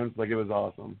reference. Like, it was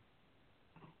awesome.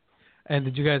 And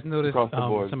did you guys notice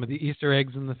some of the Easter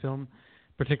eggs in the film,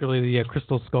 particularly the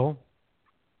Crystal Skull?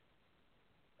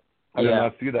 I did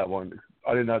not see that one.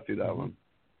 One.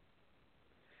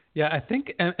 Yeah, I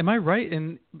think. Am I right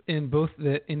in both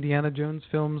the Indiana Jones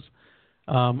films,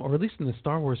 or at least in the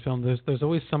Star Wars film? There's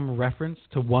always some reference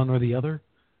to one or the other.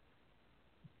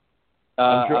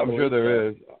 I'm sure there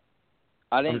is.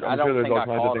 I don't there's think all I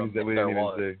kinds caught of things them that we if there didn't even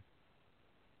was. see.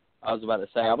 I was about to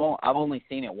say I've only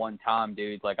seen it one time,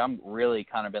 dude. Like, I'm really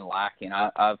kind of been lacking.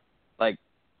 I've like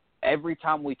every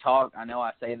time we talk, I know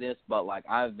I say this, but like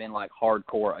I've been like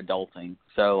hardcore adulting.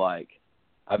 So like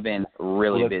I've been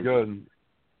really busy. Good.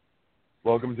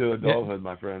 Welcome to adulthood,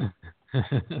 my friend.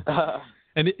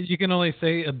 And you can only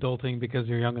say adulting because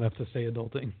you're young enough to say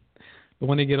adulting. But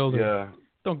when you get older,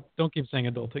 don't keep saying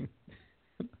adulting.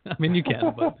 I mean, you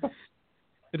can, but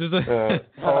it is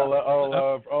all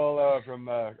out from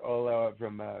Mac.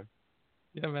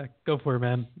 Yeah, Mac, go for it,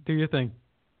 man. Do your thing.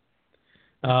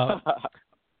 So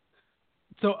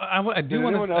I do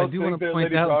want to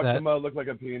point out that look like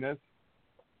a penis.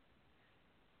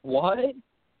 What?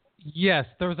 Yes,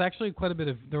 there was actually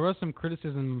there was some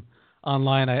criticism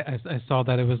online. I saw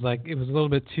that it was a little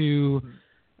bit too.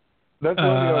 That's the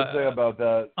only thing I would say about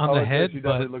that. On the head, she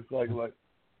definitely looks like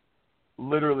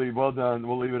literally well done.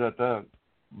 We'll leave it at that.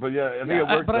 But yeah, I think it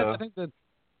worked. But I think that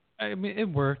it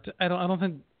worked. I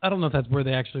don't know if that's where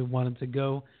they actually wanted to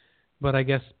go, but I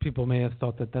guess people may have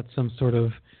thought that that's some sort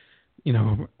of,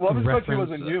 Well, I'm glad she reference.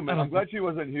 wasn't human. I'm glad she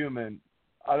wasn't human.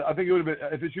 I think it would have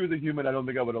been if she was a human. I don't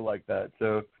think I would have liked that.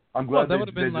 So I'm glad they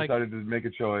decided to make a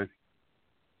choice.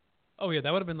 Oh yeah,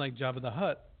 that would have been like Jabba the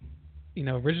Hutt.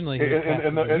 Originally.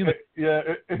 In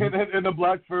the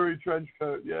black furry trench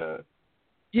coat. Yeah.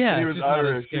 Yeah. And he was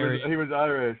Irish. He was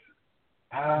Irish.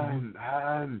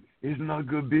 Han, it's not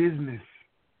good business.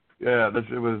 Yeah,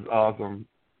 it was awesome.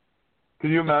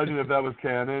 Can you imagine if that was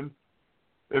canon?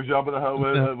 If Jabba the Hutt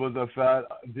was a fat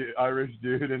Irish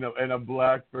dude in a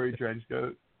black furry trench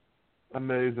coat?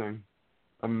 Amazing.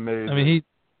 I mean,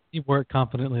 he worked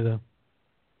confidently though.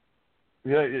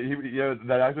 Yeah,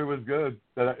 that actor was good.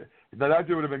 That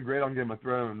actor would have been great on Game of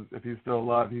Thrones. If he's still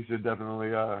alive, he should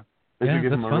definitely. They should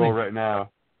give him a role right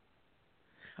now.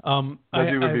 That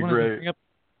dude would be great.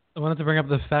 I wanted to bring up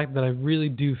the fact that I really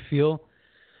do feel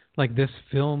like this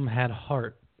film had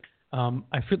heart.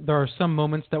 I feel there are some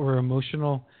moments that were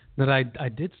emotional that I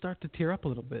did start to tear up a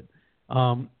little bit.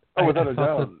 Without a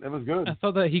doubt, it was good. I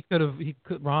thought that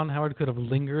Ron Howard could have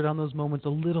lingered on those moments a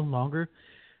little longer,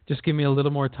 just give me a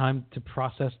little more time to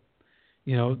process,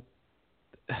 I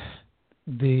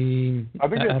think he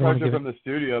had pressure from the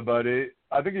studio, buddy.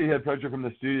 I think he had pressure from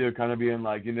the studio, kind of being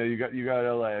like, you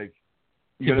gotta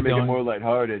make it more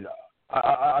lighthearted.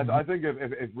 I think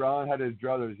if Ron had his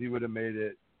druthers, he would have made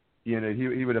it. He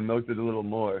would have milked it a little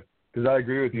more. Because I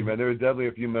agree with you, man. There was definitely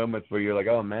a few moments where you're like,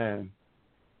 oh man,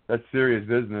 that's serious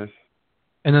business.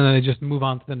 And then they just move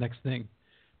on to the next thing,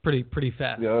 pretty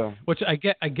fast. Yeah. Which I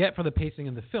get for the pacing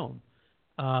in the film.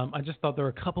 I just thought there were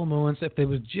a couple moments, if they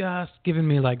was just giving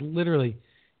me like literally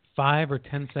 5 or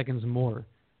 10 seconds more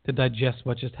to digest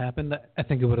what just happened, I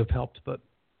think it would have helped. But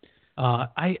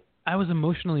I was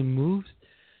emotionally moved.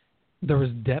 There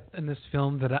was depth in this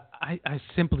film that I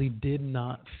simply did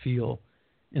not feel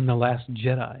in The Last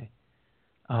Jedi.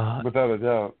 Without a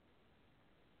doubt.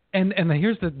 And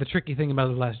here's the tricky thing about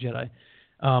The Last Jedi.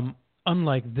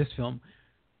 Unlike this film,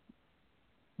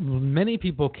 many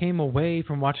people came away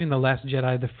from watching The Last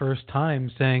Jedi the first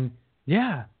time saying,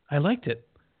 yeah, I liked it.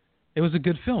 It was a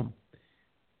good film.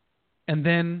 And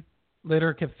then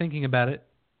later kept thinking about it,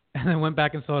 and then went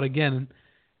back and saw it again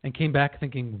and came back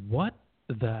thinking, what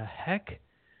the heck?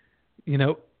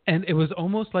 And it was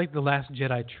almost like The Last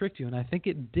Jedi tricked you, and I think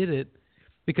it did it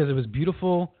because it was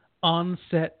beautiful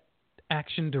on-set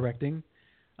action directing,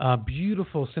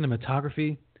 beautiful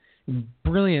cinematography,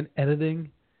 brilliant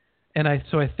editing, and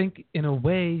so I think in a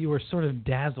way you were sort of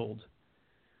dazzled.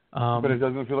 But it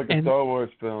doesn't feel like a Star Wars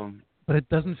film. But it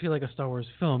doesn't feel like a Star Wars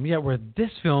film. Yeah, where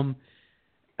this film,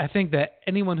 I think that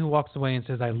anyone who walks away and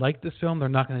says, I like this film, they're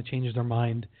not going to change their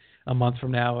mind a month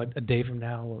from now, a day from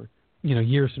now, or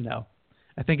years from now.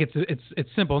 I think it's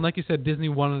simple. And like you said, Disney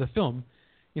wanted a film,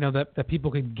 that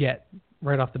people could get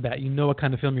right off the bat. You know what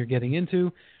kind of film you're getting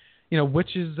into,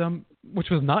 which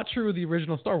was not true of the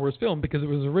original Star Wars film because it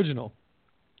was original.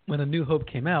 When A New Hope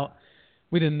came out,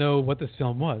 we didn't know what this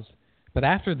film was. But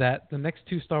after that, the next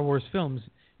two Star Wars films,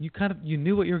 you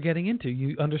knew what you were getting into.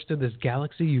 You understood this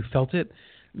galaxy. You felt it.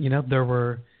 There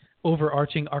were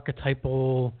overarching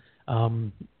archetypal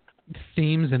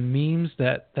themes and memes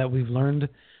that we've learned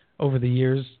over the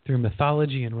years through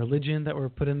mythology and religion that were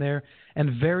put in there,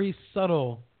 and very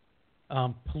subtle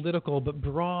political but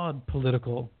broad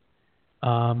political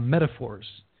metaphors.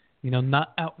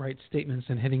 Not outright statements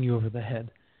and hitting you over the head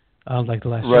like the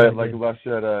Last Jedi. Right, like the Last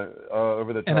Jedi,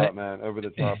 over the top, man, over the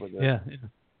top with it. Yeah.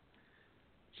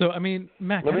 So I mean,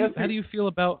 Mac, how do you feel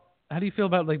about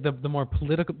like the more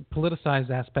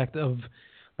politicized aspect of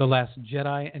The Last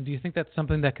Jedi, and do you think that's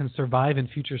something that can survive in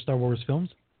future Star Wars films?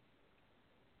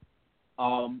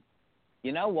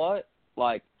 You know what?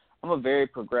 Like, I'm a very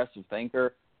progressive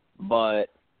thinker, but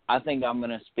I think I'm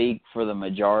going to speak for the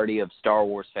majority of Star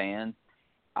Wars fans.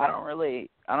 I don't really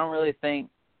think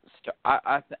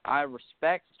I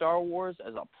respect Star Wars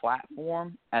as a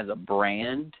platform, as a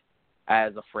brand,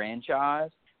 as a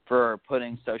franchise for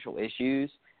putting social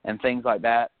issues and things like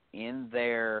that in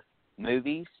their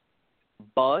movies.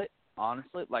 But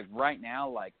honestly, like right now,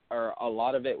 like, or a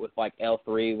lot of it with like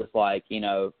L3 with like,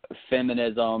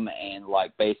 feminism and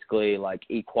like basically like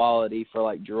equality for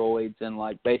like droids and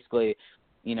like basically,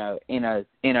 in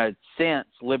a sense,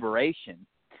 liberation.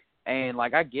 And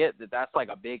like I get that that's like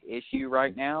a big issue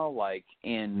right now, like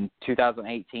in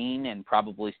 2018 and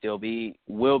probably will be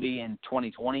in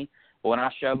 2020. But when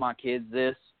I show my kids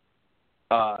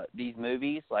these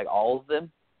movies, like all of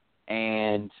them,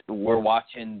 and we're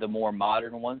watching the more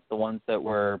modern ones, the ones that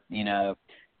were,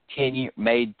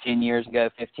 made 10 years ago,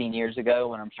 15 years ago,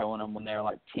 when I'm showing them when they're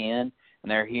like 10, and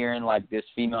they're hearing like this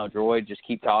female droid just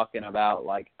keep talking about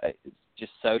like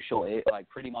just social, like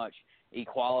pretty much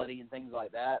equality and things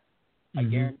like that. Mm-hmm. I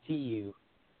guarantee you,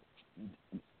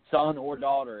 son or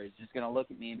daughter is just going to look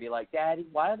at me and be like, Daddy,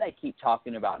 why do they keep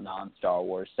talking about non-Star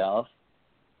Wars stuff?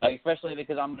 Like, especially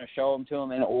because I'm going to show them to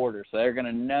them in order, so they're going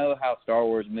to know how Star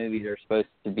Wars movies are supposed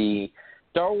to be.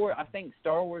 I think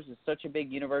Star Wars is such a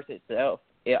big universe itself,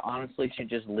 it honestly should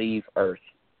just leave Earth.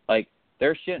 Like,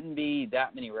 there shouldn't be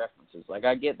that many references. Like,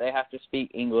 I get they have to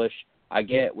speak English. I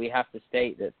get we have to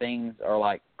state that things are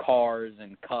like cars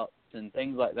and cups and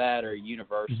things like that are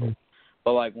universal. Mm-hmm.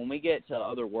 But, like, when we get to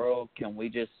other world, can we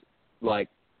just, like,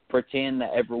 pretend that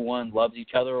everyone loves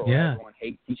each other or everyone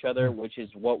hates each other, which is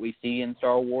what we see in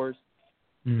Star Wars?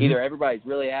 Mm-hmm. Either everybody's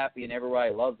really happy and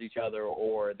everybody loves each other,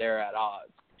 or they're at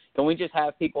odds. Can we just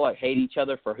have people like hate each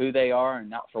other for who they are and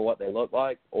not for what they look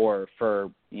like, or for,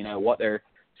 what their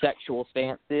sexual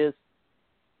stance is?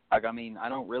 Like, I mean, I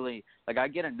don't really, like, I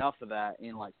get enough of that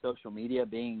in, like, social media.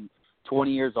 Being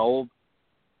 20 years old,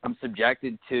 I'm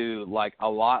subjected to, like, a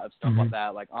lot of stuff like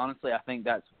that. Like, honestly, I think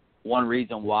that's one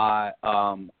reason why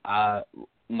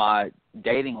my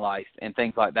dating life and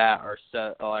things like that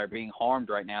are being harmed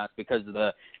right now. Is because of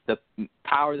the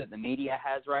power that the media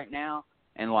has right now.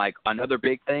 And, like, another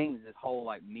big thing is this whole,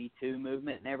 like, Me Too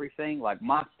movement and everything. Like,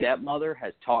 my stepmother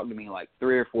has talked to me, like,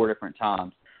 3 or 4 different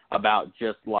times about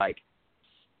just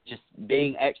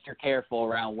being extra careful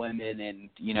around women and,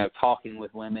 talking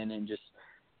with women and just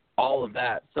all of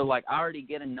that. So, like, I already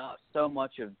get so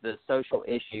much of the social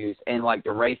issues and, like, the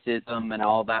racism and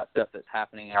all that stuff that's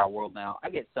happening in our world now. I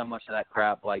get so much of that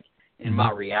crap, like, in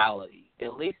my reality.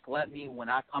 At least let me, when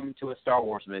I come to a Star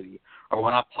Wars movie or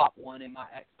when I pop one in my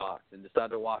Xbox and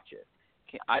decide to watch it,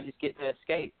 I just get to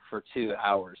escape for 2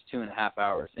 hours, 2.5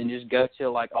 hours, and just go to,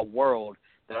 like, a world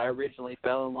that I originally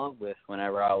fell in love with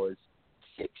whenever I was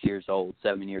 6 years old,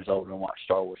 7 years old, and watched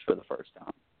Star Wars for the first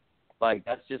time. Like,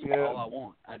 that's just all I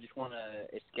want. I just want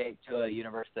to escape to a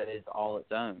universe that is all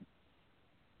its own.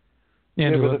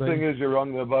 Yeah, but the thing is, you're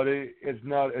wrong though, buddy. It's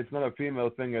not a female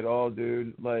thing at all,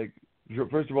 dude. Like,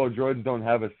 first of all, droids don't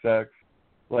have a sex.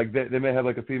 Like, they may have,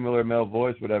 like, a female or male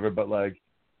voice, whatever, but, like,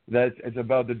 it's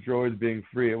about the droids being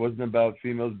free. It wasn't about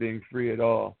females being free at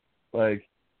all. Like,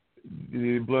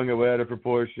 you're blowing it way out of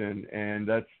proportion, and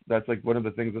that's like one of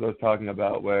the things that I was talking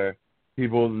about, where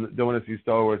people don't want to see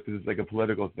Star Wars because it's like a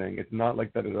political thing. It's not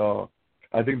like that at all.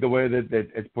 I think the way that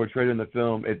it's portrayed in the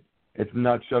film, it's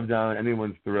not shoved down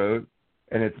anyone's throat,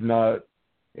 and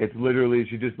it's literally,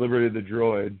 she just liberated the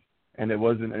droids, and it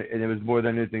was more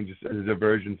than anything just a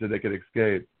diversion so they could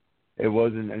escape. It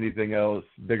wasn't anything else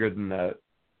bigger than that.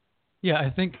 Yeah, I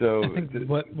think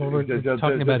what we're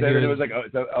talking about here is... It was like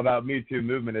about Me Too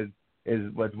movement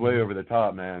is what's way over the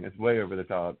top, man. It's way over the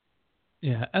top.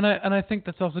 Yeah, and I think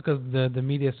that's also because the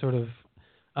media sort of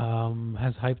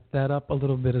has hyped that up a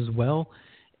little bit as well.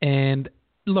 And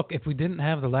look, if we didn't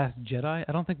have The Last Jedi,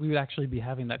 I don't think we would actually be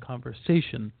having that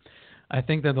conversation. I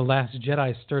think that The Last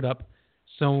Jedi stirred up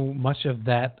so much of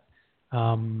that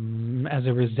as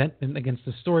a resentment against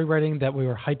the story writing that we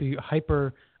were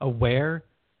hyper aware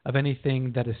of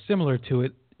anything that is similar to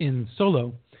it in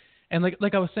Solo. And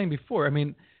like I was saying before, I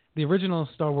mean, the original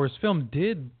Star Wars film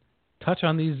did touch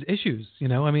on these issues. You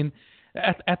know, I mean,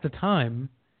 at the time,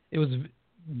 it was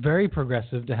very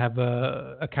progressive to have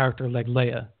a character like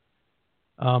Leia.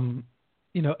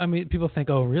 You know, I mean, people think,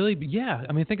 oh, really? But yeah.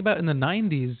 I mean, think about in the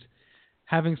 90s,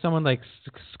 having someone like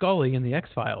Scully in the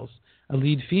X-Files, a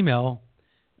lead female,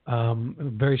 a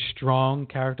very strong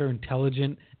character,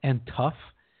 intelligent and tough.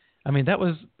 I mean, that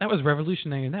was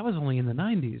revolutionary, and that was only in the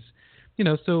 90s. You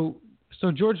know, so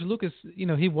George Lucas, you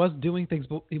know, he was doing things,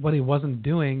 but what he wasn't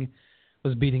doing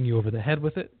was beating you over the head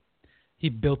with it. He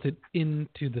built it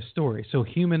into the story. So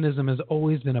humanism has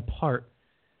always been a part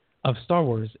of Star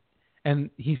Wars, and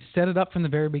he set it up from the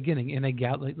very beginning in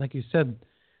like you said,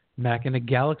 Mac, in a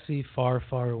galaxy far,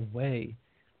 far away.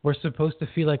 We're supposed to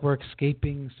feel like we're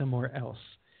escaping somewhere else.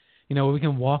 You know, we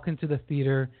can walk into the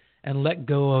theater and let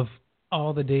go of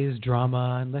all the day's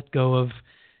drama and let go of,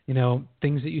 you know,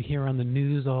 things that you hear on the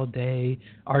news all day,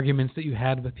 arguments that you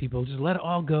had with people. Just let it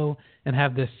all go and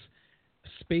have this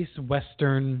space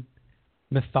western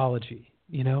mythology,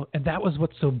 you know? And that was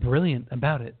what's so brilliant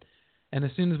about it. And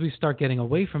as soon as we start getting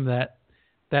away from that,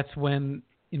 that's when,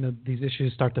 you know, these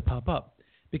issues start to pop up.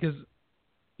 Because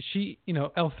she, you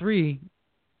know, L3,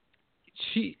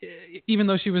 she, even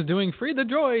though she was doing free the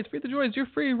droids, you're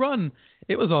free, run,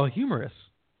 it was all humorous.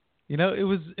 You know, it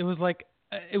was like,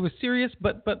 it was serious,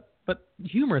 but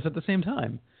humorous at the same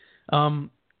time. So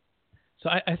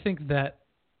I think that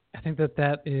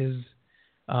is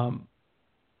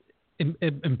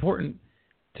important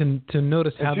to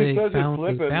notice how they found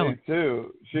the balance.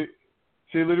 Too. She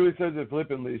literally says it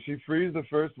flippantly. She frees the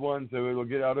first one so it'll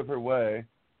get out of her way,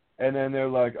 and then they're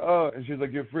like, oh, and she's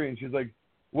like, you're free, and she's like,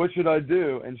 what should I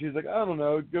do? And she's like, I don't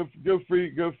know, go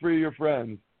free your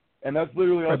friends, and that's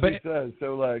literally all she says.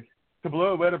 So like, to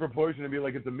blow it out of proportion and be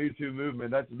like it's a Me Too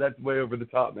movement, that's way over the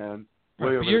top, man.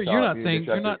 Way over the top.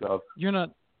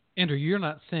 Andrew, you're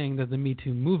not saying that the Me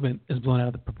Too movement is blown out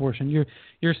of the proportion.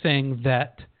 You're saying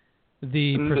that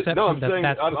the perception I'm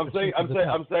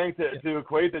saying to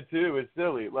equate the two is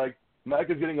silly. Like, Mac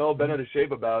is getting all bent out of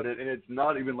shape about it, and it's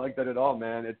not even like that at all,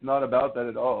 man. It's not about that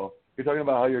at all. You're talking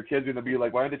about how your kids are going to be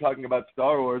like, why aren't they talking about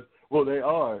Star Wars? Well, they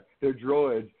are. They're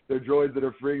droids. They're droids that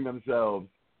are freeing themselves.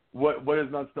 What is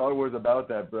not Star Wars about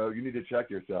that, bro? You need to check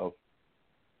yourself.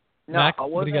 No, Mac, I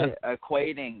wasn't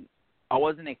equating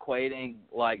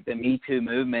like the Me Too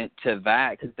movement to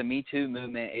that, because the Me Too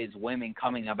movement is women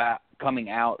coming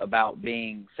out about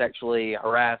being sexually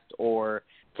harassed or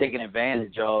taken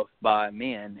advantage of by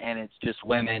men, and it's just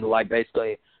women like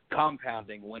basically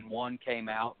compounding. When one came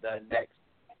out, the next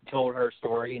told her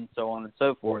story, and so on and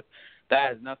so forth. That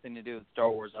has nothing to do with Star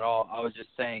Wars at all. I was just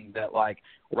saying that like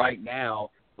right now,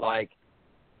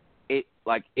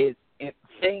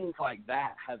 things like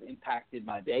that have impacted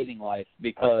my dating life,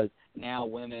 because now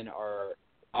women are,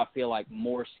 I feel like,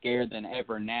 more scared than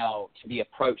ever now to be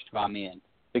approached by men,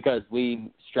 because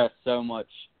we stress so much,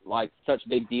 like such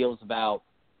big deals about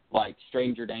like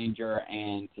stranger danger,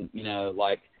 and you know,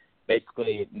 like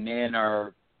basically men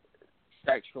are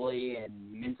sexually and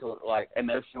mentally, like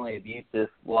emotionally abusive,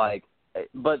 like,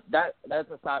 but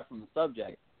that's aside from the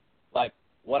subject. Like,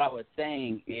 what I was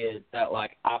saying is that,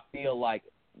 like, I feel like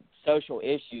social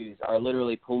issues are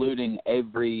literally polluting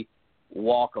every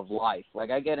walk of life.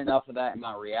 Like, I get enough of that in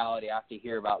my reality. I have to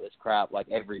hear about this crap, like,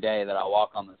 every day that I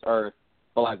walk on this earth.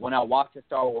 But, like, when I watch a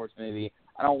Star Wars movie,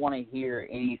 I don't want to hear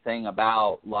anything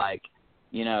about, like,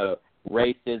 you know,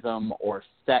 racism or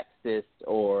sexist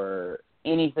or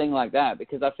anything like that,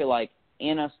 because I feel like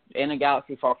in a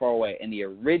galaxy far, far away, in the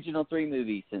original 3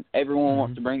 movies, since everyone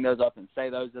wants to bring those up and say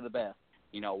those are the best,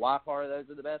 you know why part of those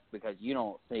are the best? Because you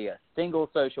don't see a single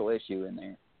social issue in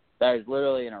there. That is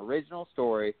literally an original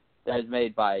story that is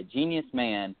made by a genius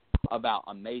man about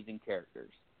amazing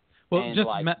characters. Well, and just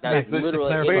like, it's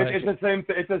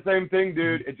the same thing,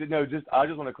 dude. I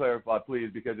just want to clarify, please,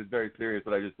 because it's very serious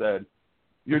what I just said.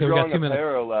 You're drawing a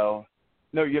parallel.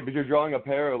 No, yeah, but you're drawing a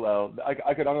parallel.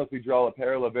 I could honestly draw a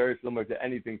parallel very similar to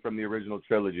anything from the original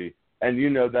trilogy, and you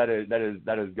know that is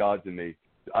God to me.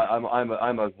 I'm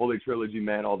a holy trilogy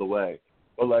man all the way.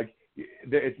 But like,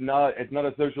 it's not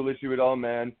a social issue at all,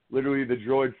 man. Literally, the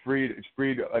droid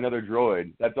freed another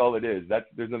droid. That's all it is.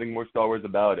 There's nothing more Star Wars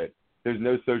about it. There's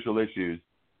no social issues.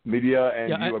 Media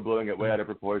and you are blowing it way out of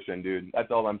proportion, dude.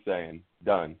 That's all I'm saying.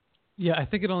 Done. Yeah, I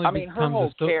think it only. I mean, her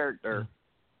whole character.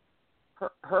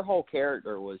 Her whole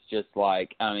character was just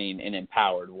like, I mean, an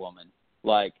empowered woman.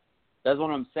 Like, that's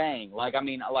what I'm saying. Like, I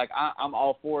mean, like I'm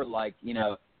all for, like, you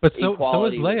know, but so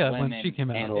equality was Leia with women when she came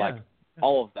out, and like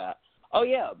all of that. Oh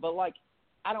yeah, but like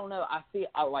I don't know.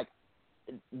 I like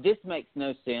this makes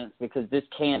no sense because this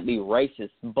can't be racist,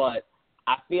 but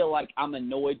I feel like I'm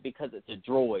annoyed because it's a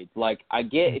droid. Like, I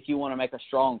get if you want to make a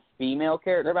strong female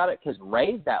character about it, because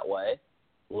Rey's that way,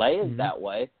 Leia's that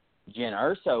way, Jyn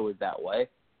Erso is that way.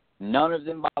 None of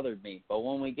them bothered me. But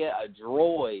when we get a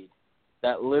droid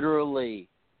that literally,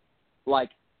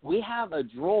 like, we have a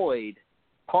droid,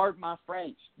 pardon my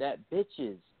French, that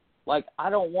bitches. Like, I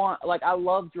don't want, like, I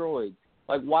love droids.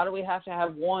 Like, why do we have to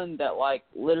have one that, like,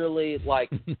 literally,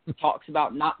 like, talks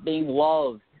about not being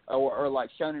loved or like,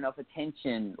 shown enough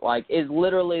attention? Like, is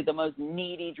literally the most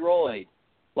needy droid.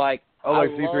 Like,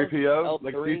 like C-3PO?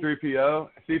 Like C-3PO?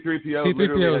 C-3PO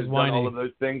literally has done all of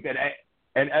those things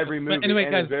in every movie, anyway,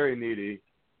 and guys, is very needy.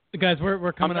 Guys,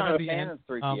 we're coming up at the end. Of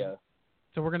 3PO.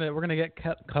 So we're gonna get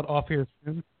cut off here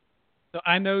soon. So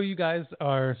I know you guys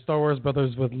are Star Wars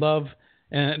brothers with love,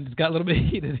 and it got a little bit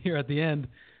heated here at the end.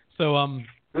 So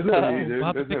we'll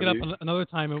have to pick it up another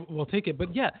time, and we'll take it.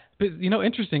 But yeah, you know,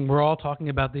 interesting. We're all talking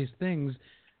about these things.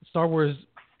 Star Wars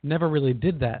never really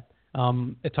did that.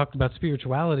 It talked about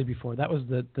spirituality before. That was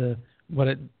the what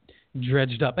it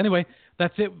dredged up. Anyway,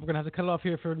 that's it. We're gonna have to cut it off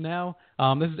here for now.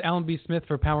 This is Alan B. Smith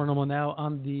for Paranormal Now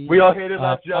on the. We all hated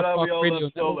Last Jedi. We all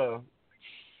love Solo.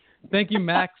 Thank you,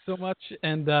 Max, so much,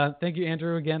 and thank you,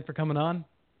 Andrew, again for coming on.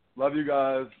 Love you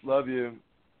guys. Love you.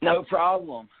 No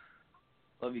problem.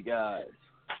 Love you guys.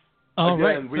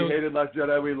 Again, we hated Last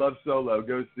Jedi. We love Solo.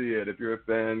 Go see it. If you're a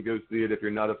fan, go see it. If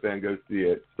you're not a fan, go see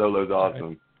it. Solo's awesome.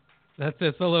 Right. That's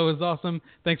it. Solo is awesome.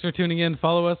 Thanks for tuning in.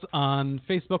 Follow us on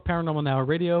Facebook, Paranormal Now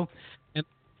Radio, and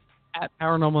at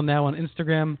Paranormal Now on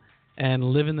Instagram, and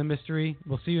live in the mystery.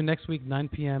 We'll see you next week, 9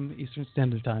 p.m. Eastern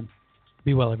Standard Time.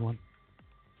 Be well, everyone.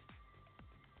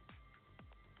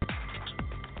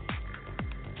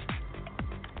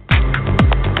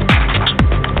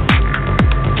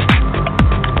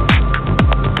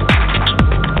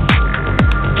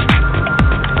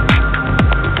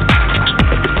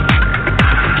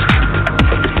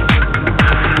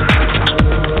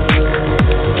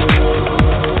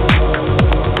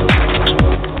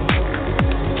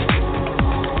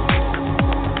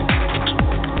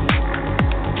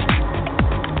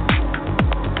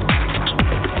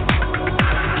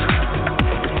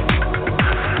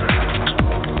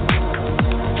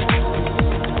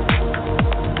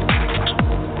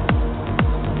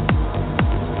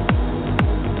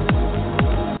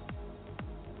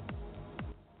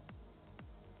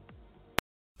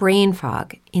 Brain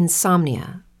fog,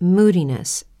 insomnia,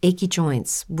 moodiness, achy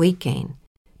joints, weight gain.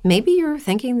 Maybe you're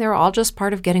thinking they're all just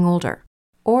part of getting older.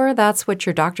 Or that's what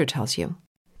your doctor tells you.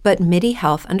 But MIDI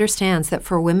Health understands that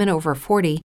for women over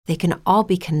 40, they can all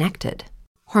be connected.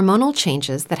 Hormonal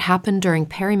changes that happen during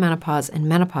perimenopause and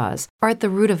menopause are at the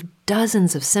root of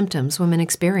dozens of symptoms women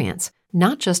experience,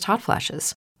 not just hot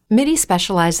flashes. MIDI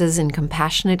specializes in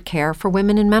compassionate care for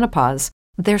women in menopause.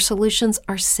 Their solutions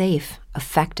are safe,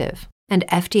 effective, and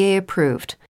FDA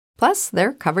approved. Plus,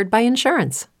 they're covered by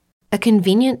insurance. A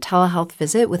convenient telehealth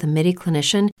visit with a MIDI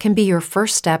clinician can be your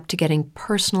first step to getting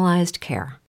personalized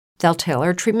care. They'll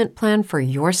tailor a treatment plan for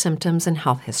your symptoms and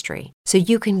health history so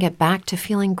you can get back to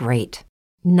feeling great.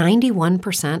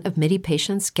 91% of MIDI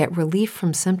patients get relief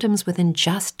from symptoms within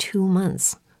just 2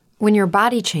 months. When your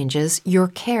body changes, your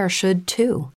care should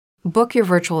too. Book your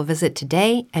virtual visit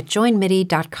today at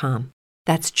joinmidi.com.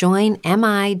 That's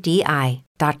joinmidi.com.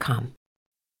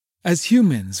 As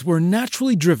humans, we're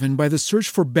naturally driven by the search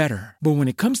for better. But when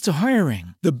it comes to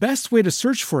hiring, the best way to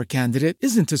search for a candidate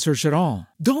isn't to search at all.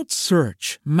 Don't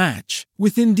search, match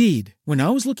with Indeed. When I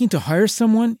was looking to hire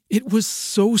someone, it was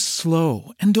so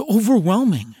slow and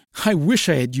overwhelming. I wish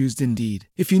I had used Indeed.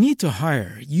 If you need to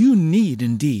hire, you need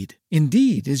Indeed.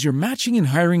 Indeed is your matching and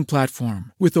hiring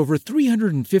platform with over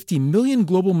 350 million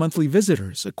global monthly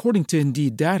visitors, according to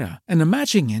Indeed data, and a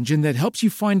matching engine that helps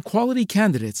you find quality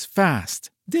candidates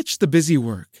fast. Ditch the busy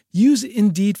work. Use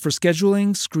Indeed for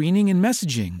scheduling, screening, and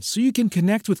messaging so you can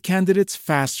connect with candidates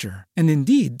faster. And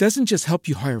Indeed doesn't just help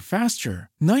you hire faster.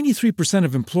 93%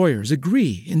 of employers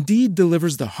agree Indeed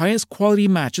delivers the highest quality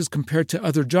matches compared to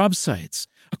other job sites,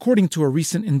 according to a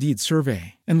recent Indeed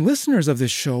survey. And listeners of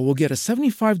this show will get a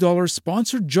 $75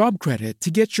 sponsored job credit to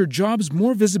get your jobs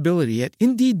more visibility at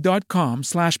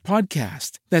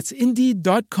Indeed.com/podcast. That's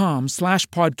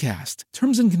Indeed.com/podcast.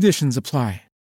 Terms and conditions apply.